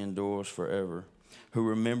mercy endures forever, who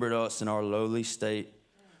remembered us in our lowly state,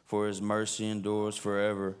 for his mercy endures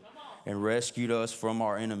forever, and rescued us from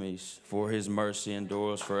our enemies, for his mercy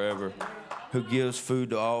endures forever, who gives food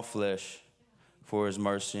to all flesh, for his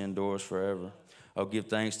mercy endures forever. Oh, give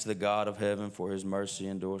thanks to the God of heaven, for his mercy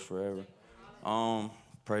endures forever.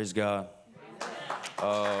 Praise God.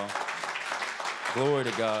 Glory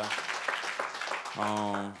to God.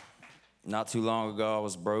 Not too long ago, I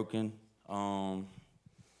was broken. I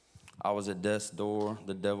was at death's door.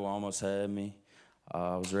 The devil almost had me.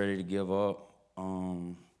 I was ready to give up.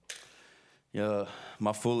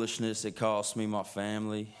 My foolishness, it cost me my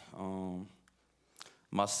family.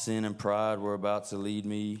 My sin and pride were about to lead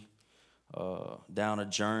me down a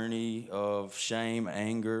journey of shame,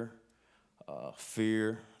 anger,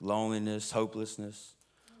 fear, loneliness, hopelessness.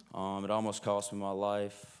 It almost cost me my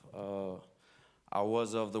life. I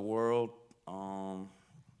was of the world. I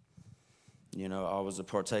was a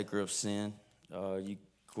partaker of sin. You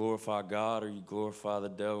glorify God or you glorify the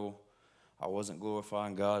devil. I wasn't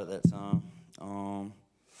glorifying God at that time.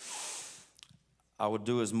 I would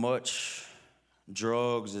do as much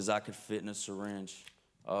drugs as I could fit in a syringe.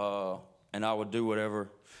 And I would do whatever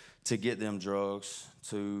to get them drugs,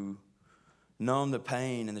 to numb the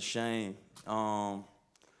pain and the shame. I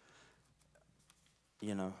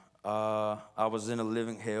was in a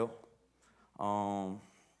living hell.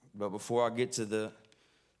 But before I get to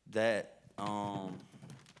that,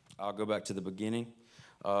 I'll go back to the beginning,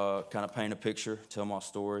 kind of paint a picture, tell my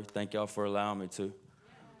story. Thank y'all for allowing me to.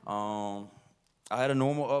 I had a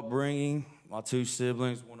normal upbringing. My two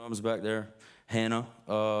siblings, one of them's back there, Hannah,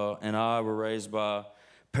 and I were raised by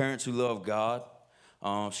parents who love God.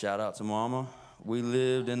 Shout out to Mama. We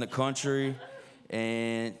lived in the country,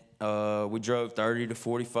 and we drove 30 to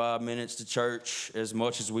 45 minutes to church as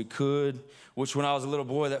much as we could, which when I was a little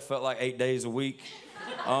boy, that felt like 8 days a week.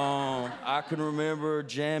 I can remember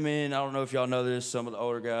jamming, I don't know if y'all know this, some of the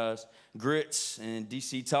older guys, Grits and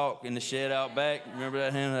DC Talk in the shed out back. Remember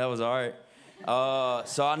that, Hannah? That was all right.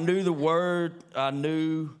 So I knew the word. I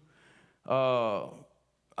knew the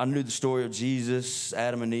story of Jesus,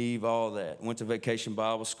 Adam and Eve, all that. Went to Vacation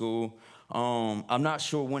Bible School. I'm not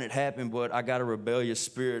sure when it happened, but I got a rebellious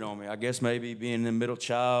spirit on me. I guess maybe being the middle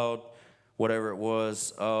child, whatever it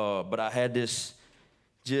was. But I had this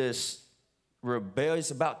just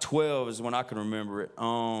rebellious, about 12 is when I can remember it.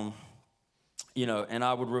 And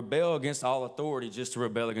I would rebel against all authority just to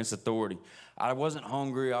rebel against authority. I wasn't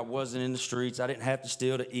hungry. I wasn't in the streets. I didn't have to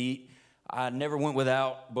steal to eat. I never went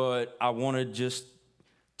without, but I wanted just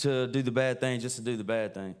to do the bad thing, just to do the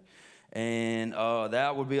bad thing. And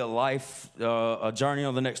that would be a journey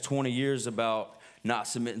over the next 20 years about not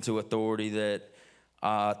submitting to authority that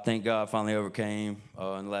I thank God finally overcame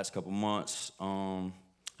in the last couple months. I'll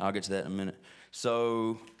get to that in a minute.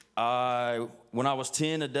 So when I was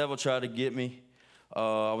 10, the devil tried to get me.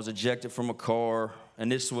 I was ejected from a car, and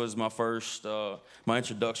this was my first, my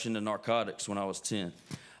introduction to narcotics when I was 10.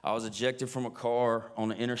 I was ejected from a car on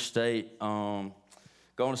the interstate, going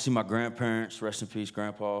to see my grandparents. Rest in peace,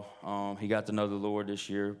 Grandpa. He got to know the Lord this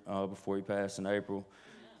year before he passed in April.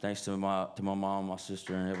 Thanks to my mom and my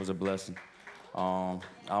sister, and it was a blessing. I'll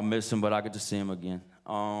miss him, but I get to see him again.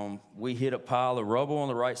 We hit a pile of rubble on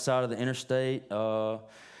the right side of the interstate.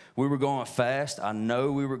 We were going fast. I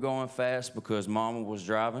know we were going fast because Mama was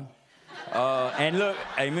driving. And look,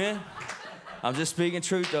 amen. I'm just speaking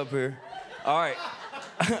truth up here. All right.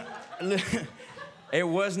 It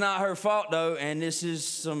was not her fault though, and this is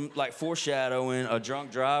some like foreshadowing. A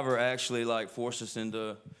drunk driver actually like forced us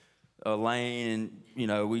into a lane,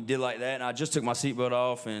 and we did like that. And I just took my seatbelt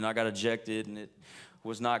off, and I got ejected, and it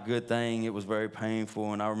was not a good thing. It was very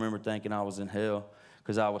painful, and I remember thinking I was in hell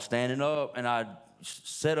because I was standing up, and I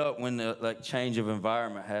set up when the change of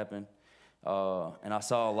environment happened, and I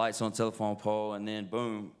saw lights on the telephone pole, and then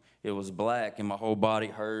boom, it was black, and my whole body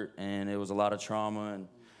hurt, and it was a lot of trauma and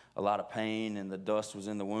a lot of pain, and the dust was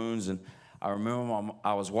in the wounds. And I remember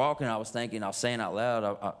I was walking, I was thinking, I was saying out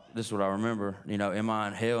loud, this is what I remember, am I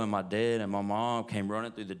in hell, am I dead? And my mom came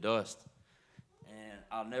running through the dust, and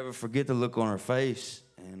I'll never forget the look on her face.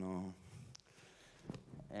 And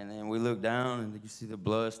then we looked down, and you can see the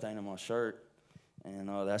blood staining my shirt. And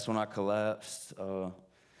that's when I collapsed.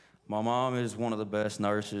 My mom is one of the best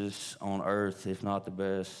nurses on earth, if not the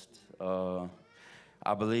best.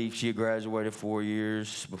 I believe she had graduated 4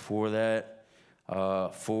 years before that,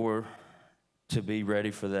 to be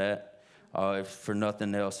ready for that. If for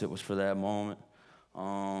nothing else, it was for that moment.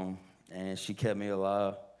 And she kept me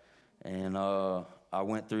alive. And I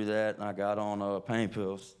went through that, and I got on pain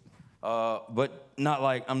pills. But not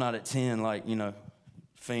like, I'm not at 10, like, you know,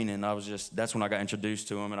 fiending. I was just, that's when I got introduced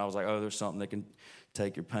to them, and I was like, oh, there's something that can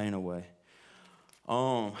take your pain away.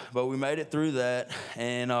 But we made it through that,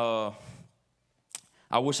 and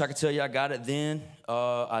I wish I could tell you I got it then.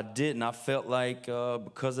 I didn't. I felt like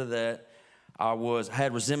because of that, I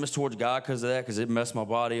had resentments towards God because of that, because it messed my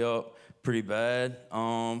body up pretty bad.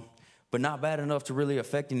 But not bad enough to really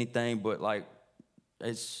affect anything, but like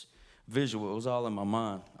it's visual. It was all in my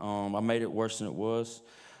mind. I made it worse than it was.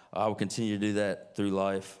 I will continue to do that through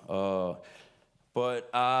life. But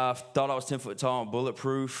I thought I was 10 foot tall and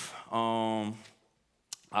bulletproof.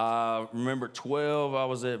 I remember 12, I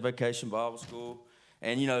was at Vacation Bible School.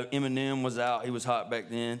 And, you know, Eminem was out. He was hot back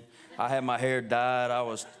then. I had my hair dyed. I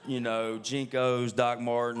was, you know, Jinkos, Doc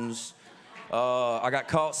Martens. I got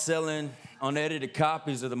caught selling unedited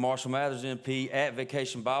copies of the Marshall Mathers MP at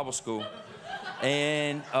Vacation Bible School.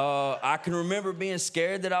 And I can remember being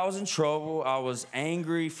scared that I was in trouble. I was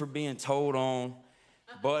angry for being told on.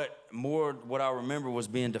 But more what I remember was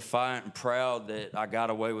being defiant and proud that I got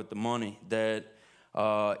away with the money, that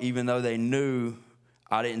even though they knew,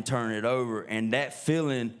 I didn't turn it over. And that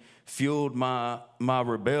feeling fueled my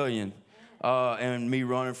rebellion and me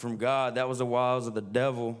running from God. That was the wiles of the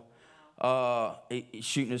devil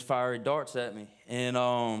shooting his fiery darts at me. And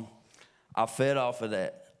I fed off of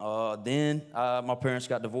that. Then my parents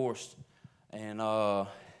got divorced. And I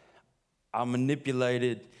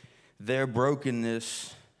manipulated their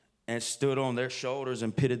brokenness and stood on their shoulders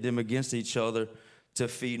and pitted them against each other to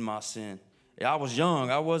feed my sin. I was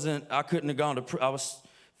young. I couldn't have gone to, I was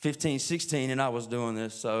 15, 16, and I was doing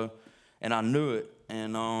this, so, and I knew it.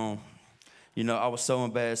 And, you know, I was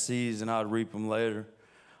sowing bad seeds, and I'd reap them later.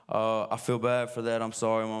 I feel bad for that. I'm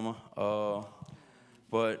sorry, Mama.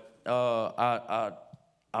 But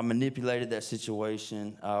I manipulated that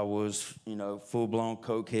situation. I was, you know, full-blown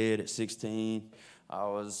cokehead at 16. I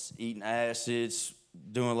was eating acids,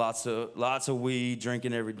 doing lots of weed,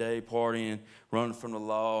 drinking every day, partying, running from the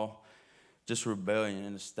law. Just rebellion,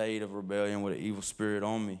 in a state of rebellion with an evil spirit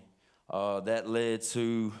on me. That led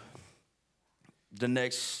to the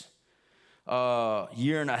next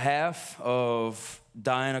year and a half of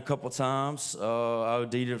dying a couple times. I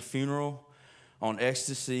OD'd at a funeral on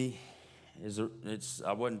ecstasy.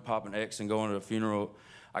 I wasn't popping X and going to a funeral.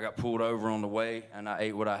 I got pulled over on the way, and I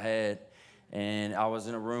ate what I had. And I was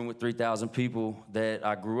in a room with 3,000 people that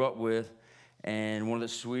I grew up with. And one of the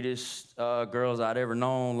sweetest girls I'd ever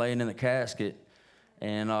known laying in the casket.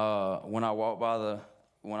 And when I walked by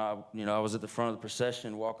I was at the front of the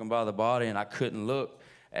procession walking by the body, and I couldn't look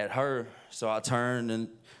at her. So I turned and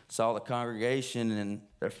saw the congregation, and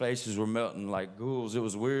their faces were melting like ghouls. It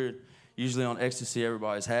was weird. Usually on ecstasy,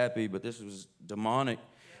 everybody's happy, but this was demonic.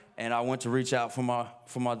 And I went to reach out for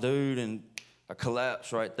my dude, and I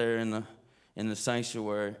collapsed right there in the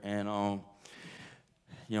sanctuary. And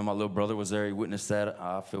you know, my little brother was there. He witnessed that.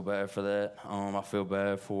 I feel bad for that. I feel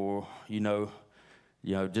bad for, you know,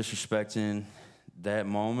 disrespecting that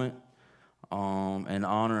moment and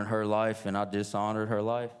honoring her life, and I dishonored her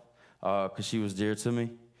life because she was dear to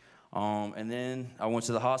me. And then I went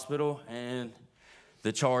to the hospital, and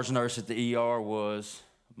the charge nurse at the ER was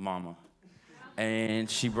Mama. And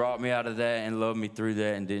she brought me out of that and loved me through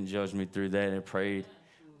that and didn't judge me through that and prayed.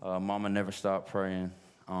 Mama never stopped praying.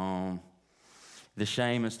 The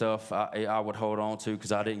shame and stuff I would hold on to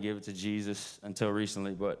because I didn't give it to Jesus until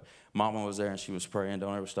recently. But Mama was there and she was praying.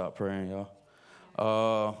 Don't ever stop praying,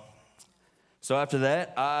 y'all. So after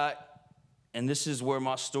that, and this is where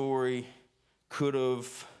my story could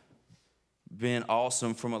have been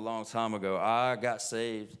awesome from a long time ago. I got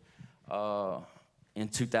saved in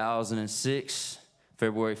 2006,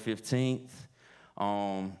 February 15th,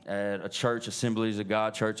 at a church, Assemblies of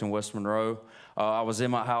God Church in West Monroe. I was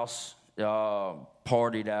in my house.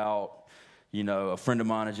 Partied out, you know, a friend of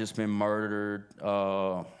mine had just been murdered. It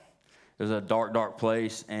was a dark, dark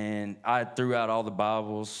place, and I threw out all the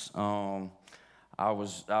Bibles. I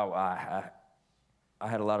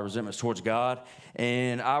had a lot of resentments towards God,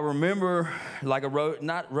 and I remember like kind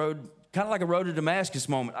of like a road to Damascus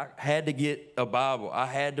moment. I had to get a Bible. I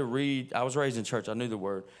had to read. I was raised in church. I knew the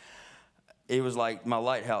Word. It was like my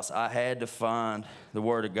lighthouse. I had to find the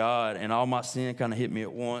Word of God, and all my sin kind of hit me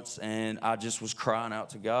at once, and I just was crying out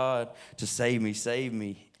to God to save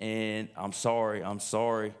me, and I'm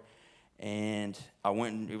sorry. And I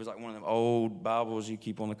went, and it was like one of them old Bibles you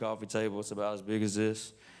keep on the coffee table. It's about as big as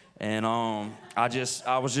this. And I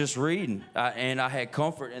was just reading, and I had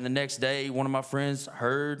comfort. And the next day, one of my friends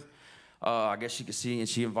heard, I guess she could see, and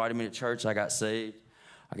she invited me to church. I got saved.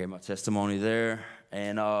 I gave my testimony there.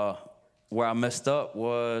 And where I messed up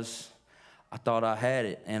was I thought I had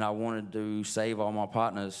it, and I wanted to save all my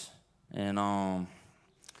partners. And,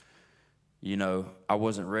 you know, I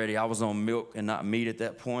wasn't ready. I was on milk and not meat at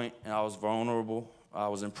that point, and I was vulnerable. I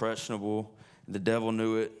was impressionable. The devil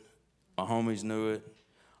knew it. My homies knew it.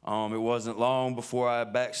 It wasn't long before I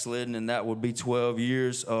had backslidden, and that would be 12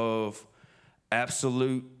 years of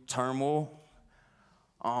absolute turmoil.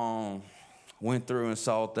 Went through and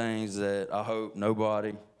saw things that I hope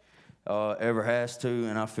nobody ever has to,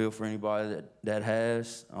 and I feel for anybody that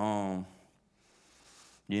has.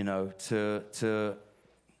 You know, to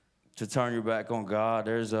turn your back on God,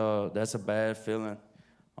 that's a bad feeling.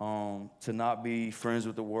 To not be friends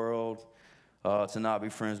with the world, to not be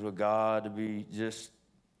friends with God, to be just.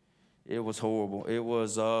 It was horrible. It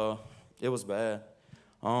was bad.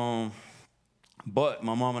 But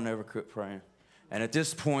my mama never quit praying. And at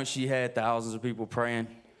this point, she had thousands of people praying,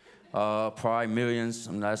 probably millions.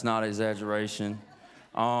 I mean, that's not an exaggeration.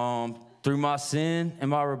 Through my sin and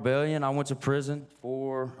my rebellion, I went to prison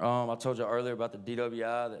for, I told you earlier about the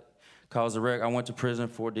DWI that caused the wreck. I went to prison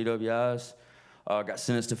for DWIs. Got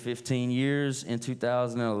sentenced to 15 years in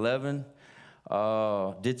 2011.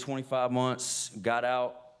 Did 25 months, got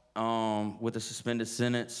out. With a suspended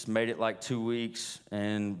sentence, made it like 2 weeks,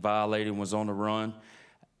 and violated, was on the run.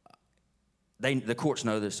 The courts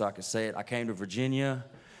know this, so I can say it. I came to Virginia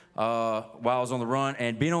while I was on the run,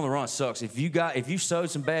 and being on the run sucks. If you sowed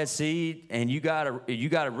some bad seed and you gotta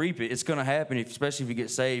reap it, it's gonna happen. Especially if you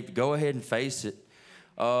get saved, go ahead and face it.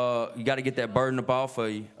 You got to get that burden up off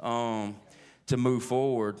of you to move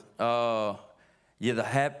forward. Yeah,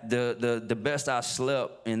 the best I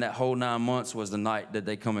slept in that whole 9 months was the night that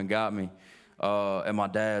they come and got me at my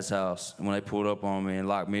dad's house. When they pulled up on me and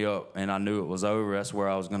locked me up, and I knew it was over. That's where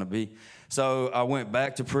I was going to be. So I went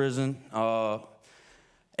back to prison.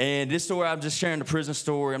 And this story, I'm just sharing the prison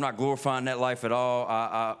story. I'm not glorifying that life at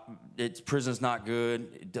all. Prison's not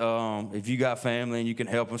good. If you got family and you can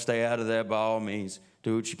help them stay out of that, by all means,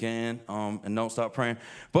 do what you can, and don't stop praying.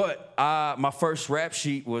 But my first rap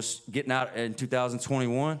sheet was getting out in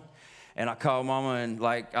 2021, and I called Mama, and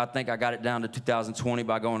I think I got it down to 2020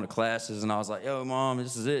 by going to classes, and I was like, "Yo, Mom,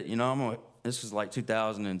 this is it. You know, this was like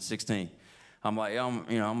 2016. I'm like, I'm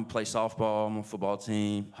gonna play softball. I'm on a football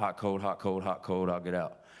team. Hot, cold, hot, cold, hot, cold. I'll get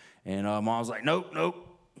out." And Mom was like, "Nope,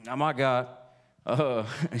 not my God."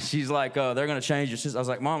 She's like, "They're gonna change your system." I was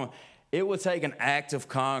like, "Mama, it would take an act of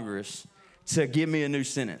Congress to give me a new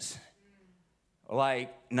sentence."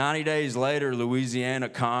 Like 90 days later, Louisiana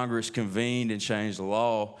Congress convened and changed the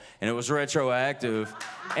law, and it was retroactive,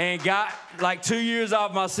 and got like 2 years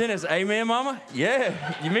off my sentence. Amen, Mama? Yeah,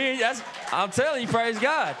 you mean that's? I'm telling you, praise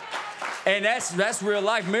God, and that's real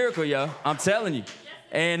life miracle, yo. I'm telling you,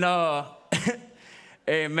 and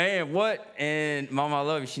and man, what? And Mama, I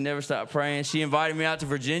love you. She never stopped praying. She invited me out to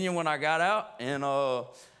Virginia when I got out, and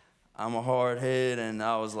I'm a hard head, and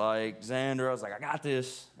I was like, Xander, I was like, I got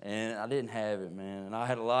this, and I didn't have it, man. And I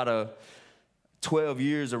had a lot of 12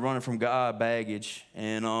 years of running from God baggage,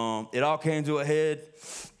 and it all came to a head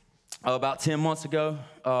about 10 months ago.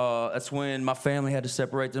 That's when my family had to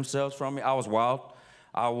separate themselves from me. I was wild.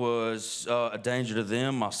 I was a danger to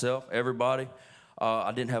them, myself, everybody.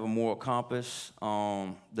 I didn't have a moral compass.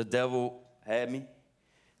 The devil had me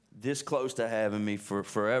this close to having me for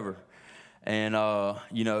forever. And,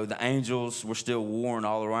 the angels were still warring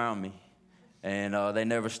all around me. And they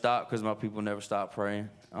never stopped because my people never stopped praying.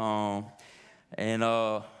 Real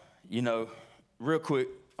quick,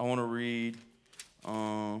 I want to read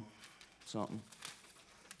something.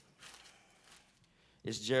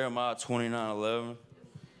 It's Jeremiah 29:11.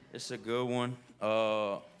 It's a good one.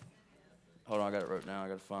 Hold on, I got it wrote down. I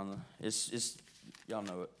got to find it's y'all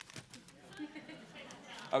know it.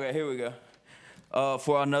 Okay, here we go.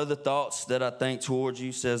 For I know the thoughts that I think towards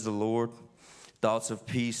you, says the Lord, thoughts of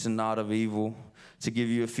peace and not of evil, to give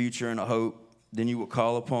you a future and a hope. Then you will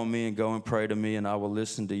call upon me and go and pray to me, and I will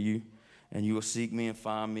listen to you. And you will seek me and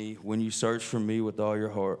find me when you search for me with all your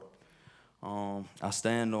heart. I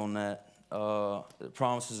stand on that. The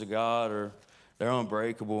promises of God they're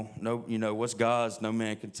unbreakable. No, what's God's, no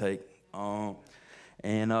man can take. Like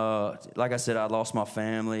I said, I lost my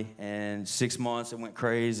family, and 6 months it went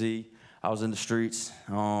crazy. I was in the streets.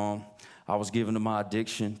 I was given to my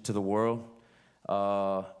addiction to the world.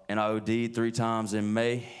 And I OD'd 3 times in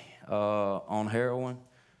May on heroin.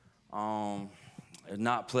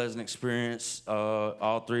 not pleasant experience.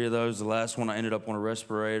 All three of those. The last one, I ended up on a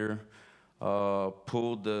respirator.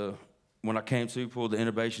 Pulled the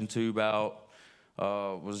intubation tube out.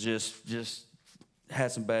 Was just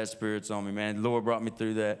had some bad spirits on me, man. The Lord brought me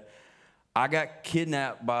through that. I got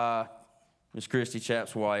kidnapped by Miss Christy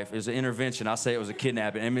Chapp's wife. It was an intervention. I say it was a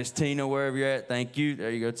kidnapping. And Miss Tina, wherever you're at, thank you.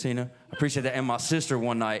 There you go, Tina. I appreciate that. And my sister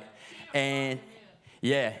one night. And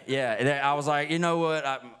yeah. And I was like, you know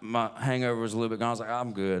what? My hangover was a little bit gone. I was like,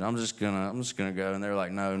 I'm good. I'm just gonna go. And they were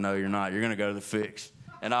like, no, you're not. You're gonna go to the fix.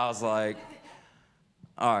 And I was like,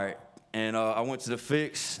 all right. And I went to the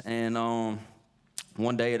fix, and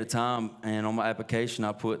one day at a time. And on my application,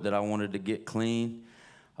 I put that I wanted to get clean.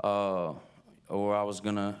 Or I was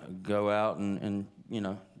gonna go out and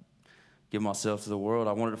give myself to the world.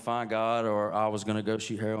 I wanted to find God, or I was gonna go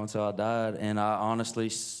shoot heroin until I died. And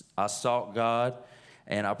I sought God,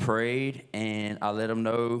 and I prayed, and I let him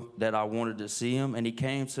know that I wanted to see him, and he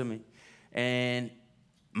came to me. And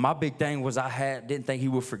my big thing was didn't think he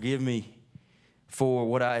would forgive me for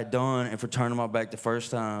what I had done and for turning my back the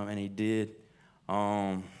first time, and he did.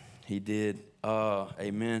 He did.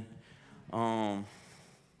 Amen.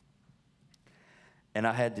 And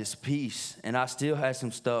I had this peace, and I still had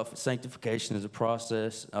some stuff. Sanctification is a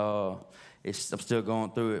process. I'm still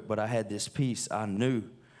going through it, but I had this peace. I knew.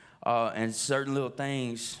 And certain little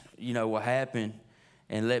things, will happen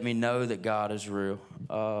and let me know that God is real.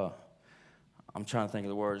 I'm trying to think of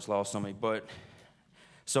the word. It's lost on me. But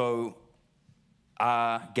so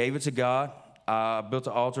I gave it to God. I built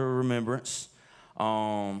an altar of remembrance.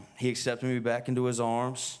 He accepted me back into his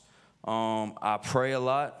arms. I pray a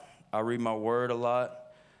lot. I read my word a lot.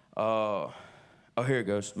 Here it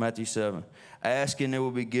goes, Matthew 7. Ask and it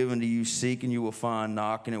will be given to you. Seek and you will find.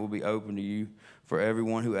 Knock and it will be open to you. For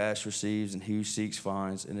everyone who asks receives, and he who seeks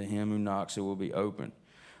finds, and to him who knocks it will be open.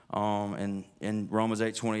 And in Romans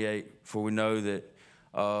 8:28, for we know that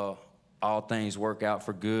all things work out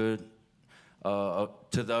for good to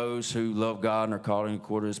those who love God and are called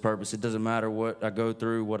according to his purpose. It doesn't matter what I go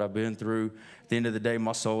through, what I've been through. At the end of the day,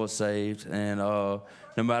 my soul is saved. And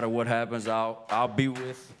no matter what happens, I'll be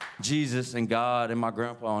with Jesus and God and my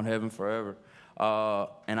grandpa in heaven forever.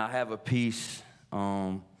 And I have a peace.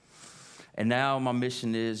 And now my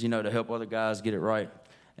mission is, to help other guys get it right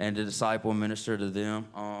and to disciple and minister to them.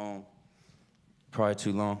 Probably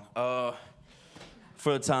too long.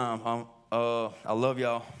 For the time, I love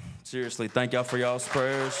y'all. Seriously, thank y'all for y'all's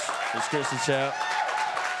prayers. It's Christy Chapp.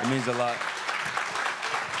 It means a lot.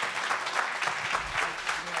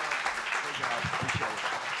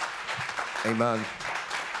 Amen.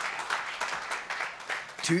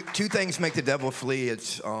 Two things make the devil flee.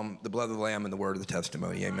 It's the blood of the Lamb and the word of the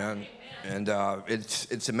testimony. Amen. And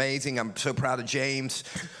it's amazing. I'm so proud of James.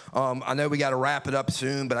 I know we got to wrap it up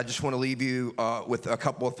soon, but I just want to leave you with a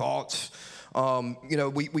couple of thoughts.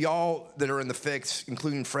 We all that are in the fix,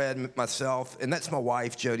 including Fred, myself, and that's my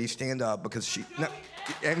wife, Jody. Stand up because she. No,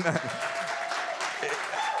 amen.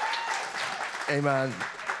 Amen.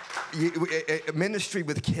 Ministry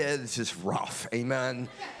with kids is rough. Amen.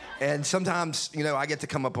 And sometimes, I get to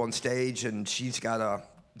come up on stage and she's got to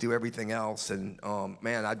do everything else. And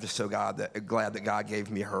man, I'm just so glad that God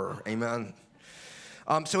gave me her. Amen.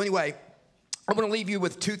 So anyway. I'm going to leave you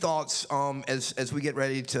with two thoughts as we get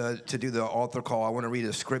ready to do the altar call. I want to read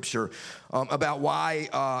a scripture about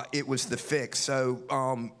why it was the fix. So,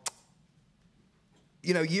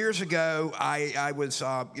 years ago, I was,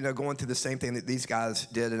 going through the same thing that these guys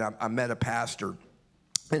did, and I met a pastor.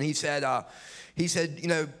 And he said,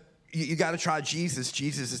 you got to try Jesus.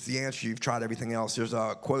 Jesus is the answer. You've tried everything else. There's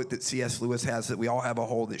a quote that C.S. Lewis has that we all have a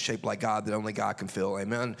hole that's shaped like God that only God can fill.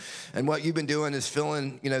 Amen. And what you've been doing is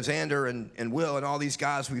filling, Xander and Will and all these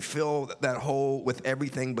guys. We fill that hole with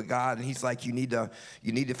everything but God. And he's like, you need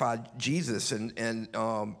to find Jesus. And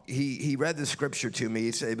he read the scripture to me.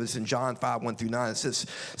 He said it was in John 5:1-9. It says,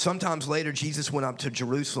 sometimes later Jesus went up to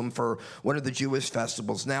Jerusalem for one of the Jewish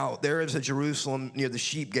festivals. Now there is a Jerusalem near the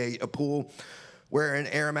Sheep Gate, a pool where in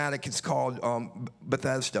Aramaic it's called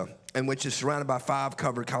Bethesda, and which is surrounded by 5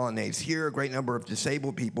 covered colonnades. Here, a great number of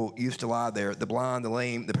disabled people used to lie there: the blind, the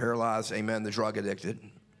lame, the paralyzed, amen, the drug addicted,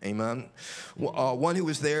 amen. One who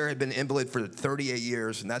was there had been invalid for 38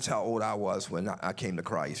 years, and that's how old I was when I came to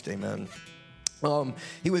Christ, amen.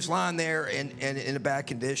 He was lying there and in a bad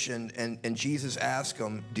condition, and Jesus asked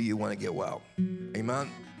him, do you want to get well?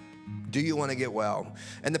 Amen. Do you want to get well?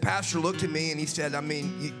 And the pastor looked at me and he said,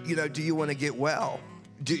 do you want to get well?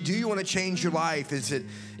 Do you want to change your life? Is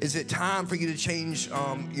it time for you to change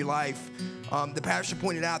your life? The pastor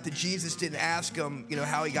pointed out that Jesus didn't ask him,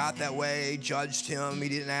 how he got that way, judged him. He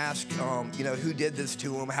didn't ask, who did this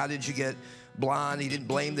to him? How did you get blind. He didn't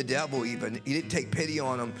blame the devil even. He didn't take pity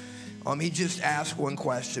on him. He just asked one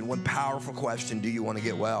question, one powerful question: do you want to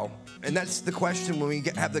get well? And that's the question when we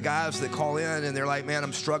have the guys that call in and they're like, man,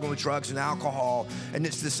 I'm struggling with drugs and alcohol. And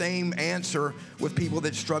it's the same answer with people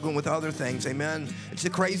that's struggling with other things, amen? It's a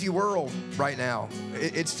crazy world right now.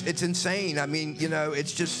 It's insane. I mean, you know,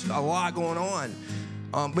 it's just a lot going on.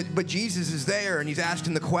 But Jesus is there and he's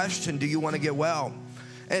asking the question, do you want to get well?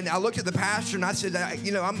 And I looked at the pastor and I said,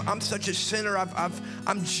 you know, I'm such a sinner.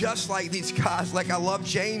 I'm just like these guys. Like, I love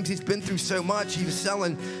James. He's been through so much. He was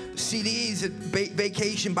selling CDs at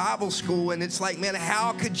Vacation Bible School. And it's like, man,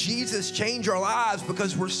 how could Jesus change our lives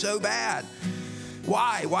because we're so bad?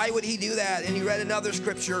 Why? Why would he do that? And he read another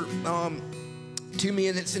scripture to me,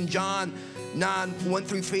 and it's in John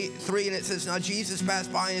 9:1-3. And it says, now Jesus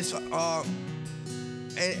passed by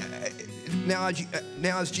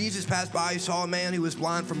Now as Jesus passed by, he saw a man who was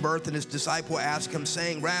blind from birth, and his disciple asked him,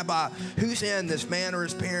 saying, Rabbi, who sinned, this man or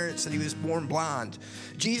his parents, that he was born blind?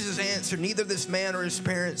 Jesus answered, neither this man or his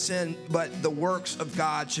parents sinned, but the works of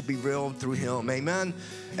God should be revealed through him. Amen?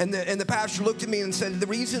 And the pastor looked at me and said, the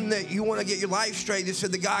reason that you want to get your life straight is so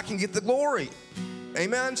that God can get the glory.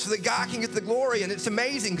 Amen? So that God can get the glory. And it's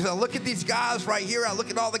amazing because I look at these guys right here. I look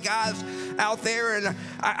at all the guys out there, and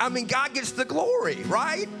I mean, God gets the glory,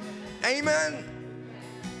 right? Amen.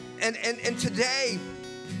 And today,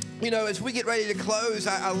 you know, as we get ready to close,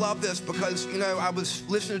 I love this because, you know, I was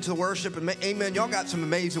listening to the worship, and amen, y'all got some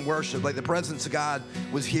amazing worship. Like, the presence of God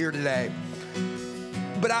was here today.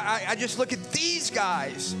 But I just look at these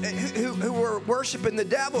guys who were worshiping the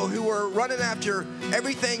devil, who were running after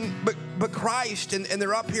everything but Christ, and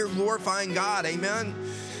they're up here glorifying God. Amen.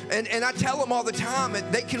 And I tell them all the time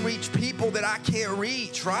that they can reach people that I can't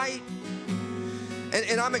reach, right?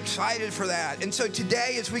 And I'm excited for that. And so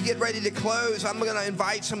today, as we get ready to close, I'm going to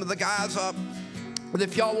invite some of the guys up. But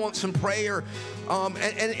if y'all want some prayer,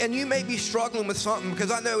 and you may be struggling with something, because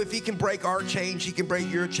I know if he can break our chains, he can break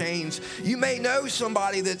your chains. You may know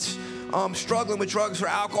somebody that's struggling with drugs or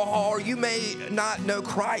alcohol, or you may not know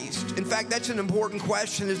Christ. In fact, that's an important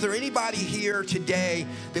question. Is there anybody here today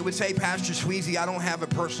that would say, Pastor Sweezy, I don't have a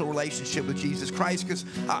personal relationship with Jesus Christ? Because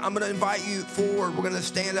I'm going to invite you forward. We're going to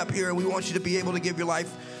stand up here, and we want you to be able to give your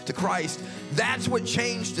life to Christ. That's what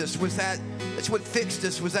changed us, that's what fixed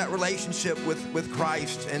us, was that relationship with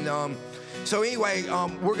Christ. And so anyway,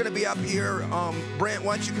 we're going to be up here. Brent,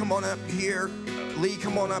 why don't you come on up here? Lee,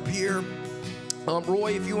 come on up here.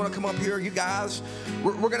 Roy, if you want to come up here, you guys,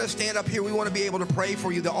 we're going to stand up here. We want to be able to pray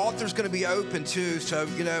for you. The altar's going to be open too. So,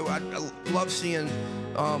 you know, I love seeing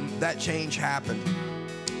that change happen.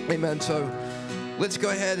 Amen. So let's go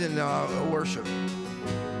ahead and worship.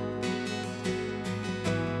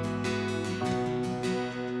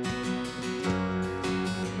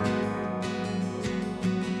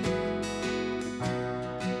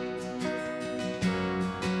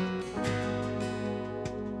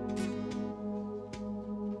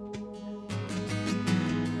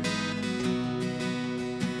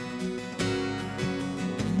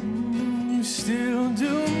 Still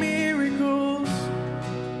do miracles.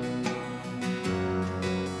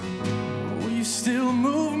 Oh, you still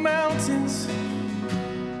move mountains.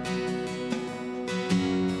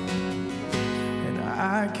 And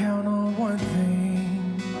I count on one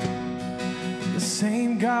thing: the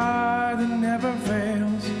same God that never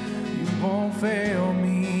fails. You won't fail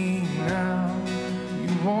me now. You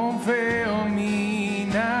won't fail me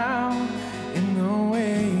now in the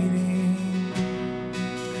waiting.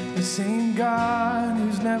 The same God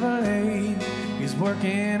who's never late, he's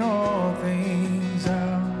working all things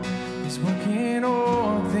out. He's working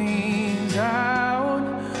all things out.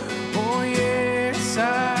 Oh yes,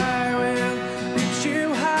 I will lift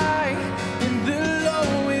you high in the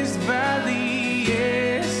lowest valley.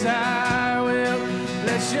 Yes, I will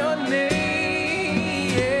bless your name.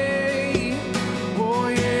 Oh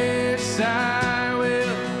yes, I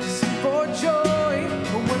will sing for joy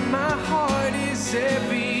when my heart is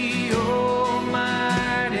heavy.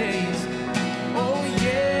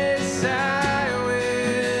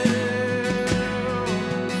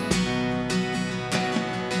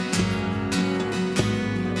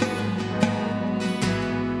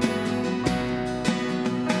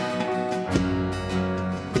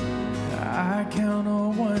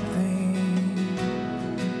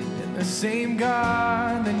 Same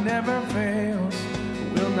God that never fails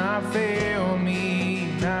will not fail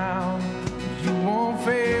me now. You won't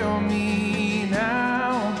fail me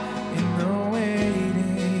now in the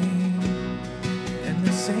waiting. And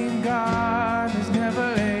the same God that's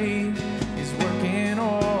never late is working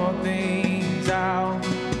all things out.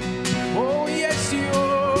 Oh yes, you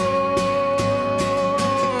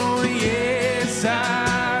are. Yeah.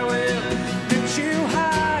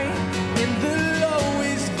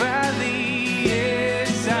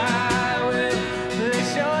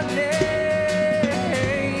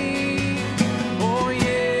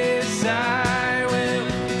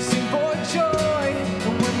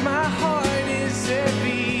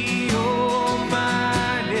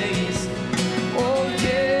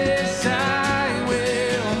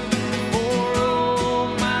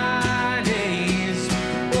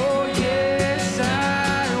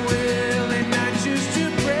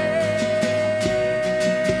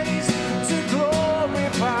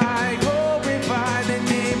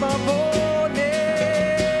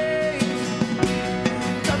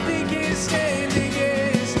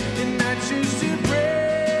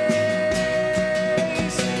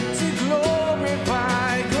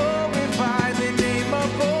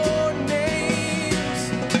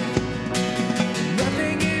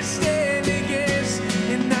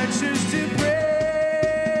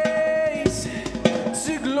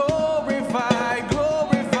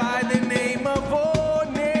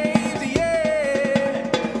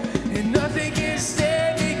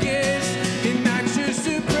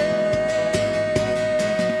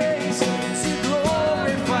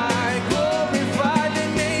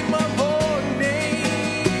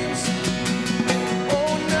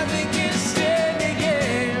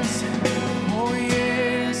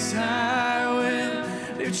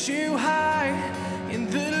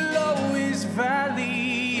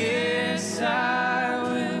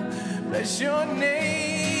 bless your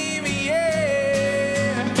name,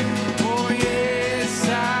 yeah. Oh yes,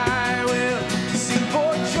 I will sing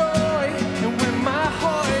for joy, and when my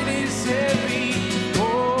heart is heavy,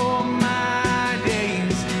 all my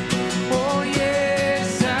days. Oh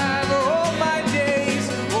yes, all my days,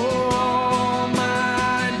 all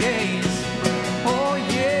my days. Oh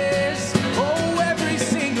yes, oh every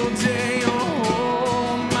single day,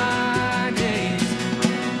 all my days.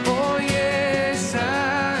 Oh yes,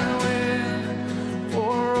 I will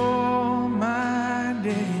for all my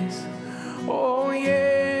days. Oh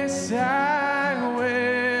yes, I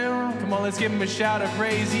will. Come on, let's give him a shout of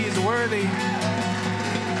praise. He is worthy.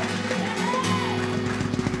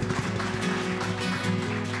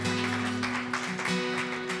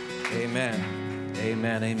 Amen.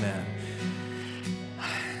 Amen. Amen.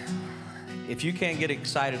 If you can't get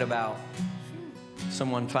excited about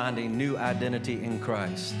someone finding new identity in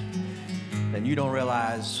Christ, then you don't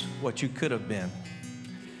realize what you could have been,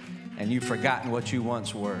 and you've forgotten what you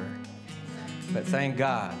once were. But thank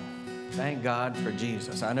God for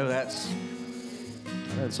Jesus. I know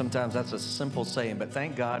sometimes that's a simple saying, but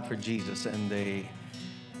thank God for Jesus and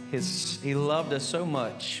He loved us so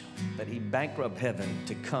much that He bankrupt heaven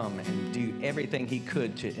to come and do everything He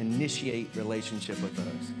could to initiate relationship with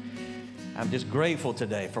us. I'm just grateful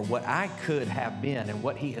today for what I could have been and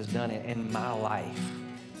what He has done in my life.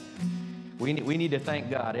 We need to thank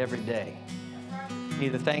God every day. We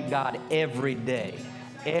need to thank God every day.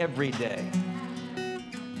 Every day.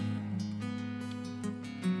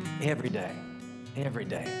 Every day. Every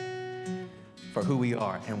day. For who we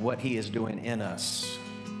are and what He is doing in us.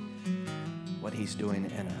 What He's doing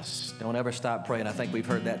in us. Don't ever stop praying. I think we've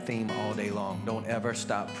heard that theme all day long. Don't ever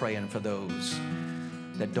stop praying for those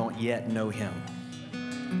that don't yet know Him.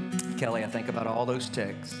 Kelly, I think about all those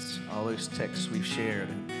texts we've shared.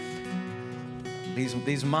 And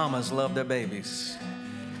these mamas love their babies.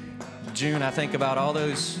 June, I think about all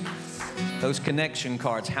those connection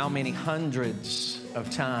cards. How many hundreds of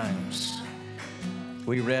times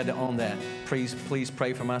we read on that. Please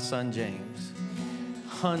pray for my son James.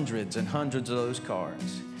 Hundreds and hundreds of those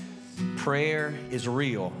cards. Prayer is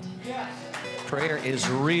real. Prayer is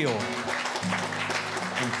real.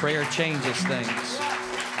 And prayer changes things.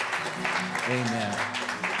 Amen.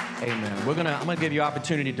 Amen. I'm gonna give you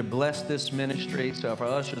opportunity to bless this ministry. So if our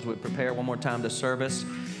ushers would prepare one more time to service.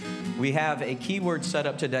 We have a keyword set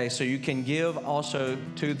up today so you can give also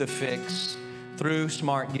to the Fix through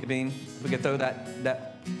Smart Giving. We can throw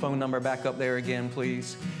that phone number back up there again,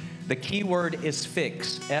 please. The keyword is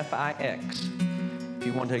Fix, F-I-X. If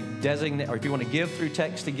you want to designate, or if you want to give through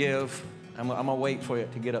text to give, I'm gonna wait for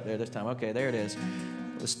it to get up there this time. Okay, there it is.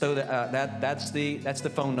 Let's throw that's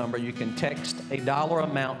the phone number. You can text a dollar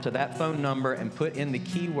amount to that phone number and put in the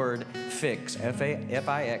keyword Fix,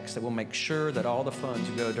 F-I-X. That will make sure that all the funds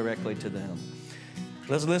go directly to them.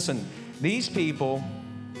 Let's listen. These people,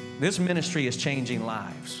 this ministry is changing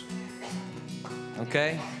lives.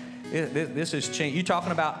 Okay? This is change. You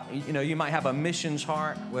talking about, you might have a missions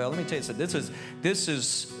heart. Well, let me tell you something. This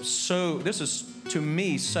is to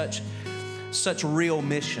me such real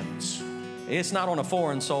missions. It's not on a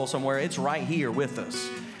foreign soul somewhere. It's right here with us.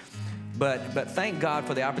 But thank God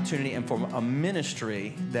for the opportunity and for a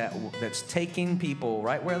ministry that's taking people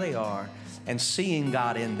right where they are and seeing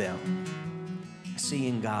God in them.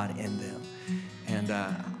 Seeing God in them.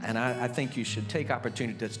 And I think you should take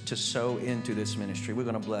opportunity to sow into this ministry. We're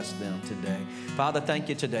going to bless them today. Father, thank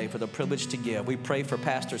you today for the privilege to give. We pray for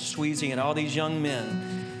Pastor Sweezy and all these young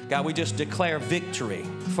men. God, we just declare victory,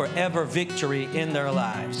 forever victory in their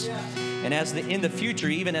lives. And in the future,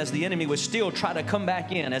 even as the enemy would still try to come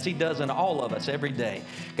back in, as he does in all of us every day,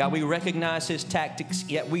 God, we recognize his tactics,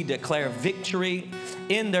 yet we declare victory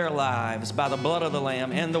in their lives by the blood of the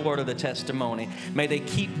Lamb and the word of the testimony. May they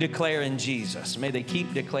keep declaring Jesus. May they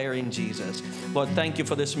keep declaring Jesus. Lord, thank you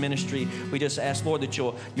for this ministry. We just ask, Lord, that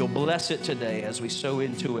you'll bless it today as we sow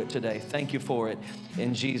into it today. Thank you for it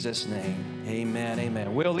in Jesus' name. Amen,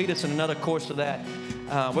 amen. Will lead us in another course of that.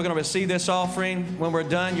 We're going to receive this offering. When we're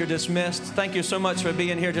done, you're dismissed. Thank you so much for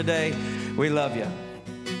being here today. We love you.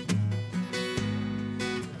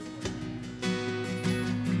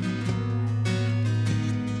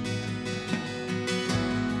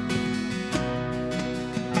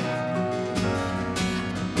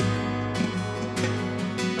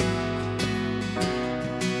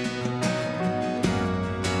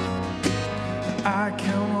 I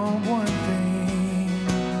count on one thing,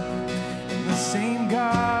 the same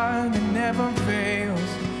God that never fails.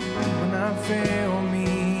 When I fail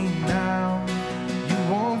me now,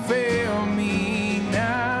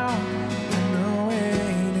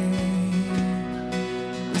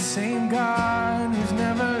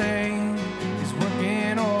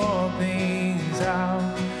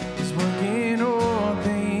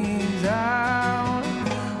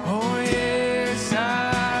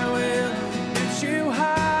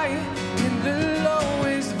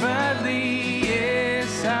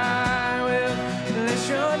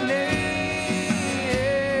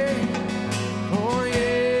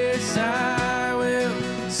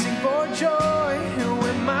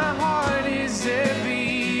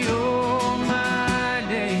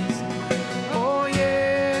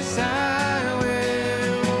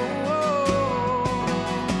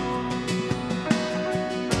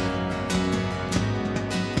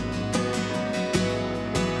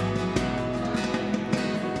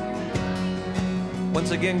 Once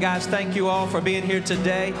again, guys, thank you all for being here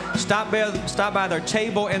today. Stop by their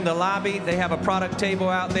table in the lobby. They have a product table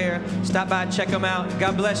out there. Stop by, check them out.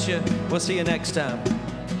 God bless you. We'll see you next time.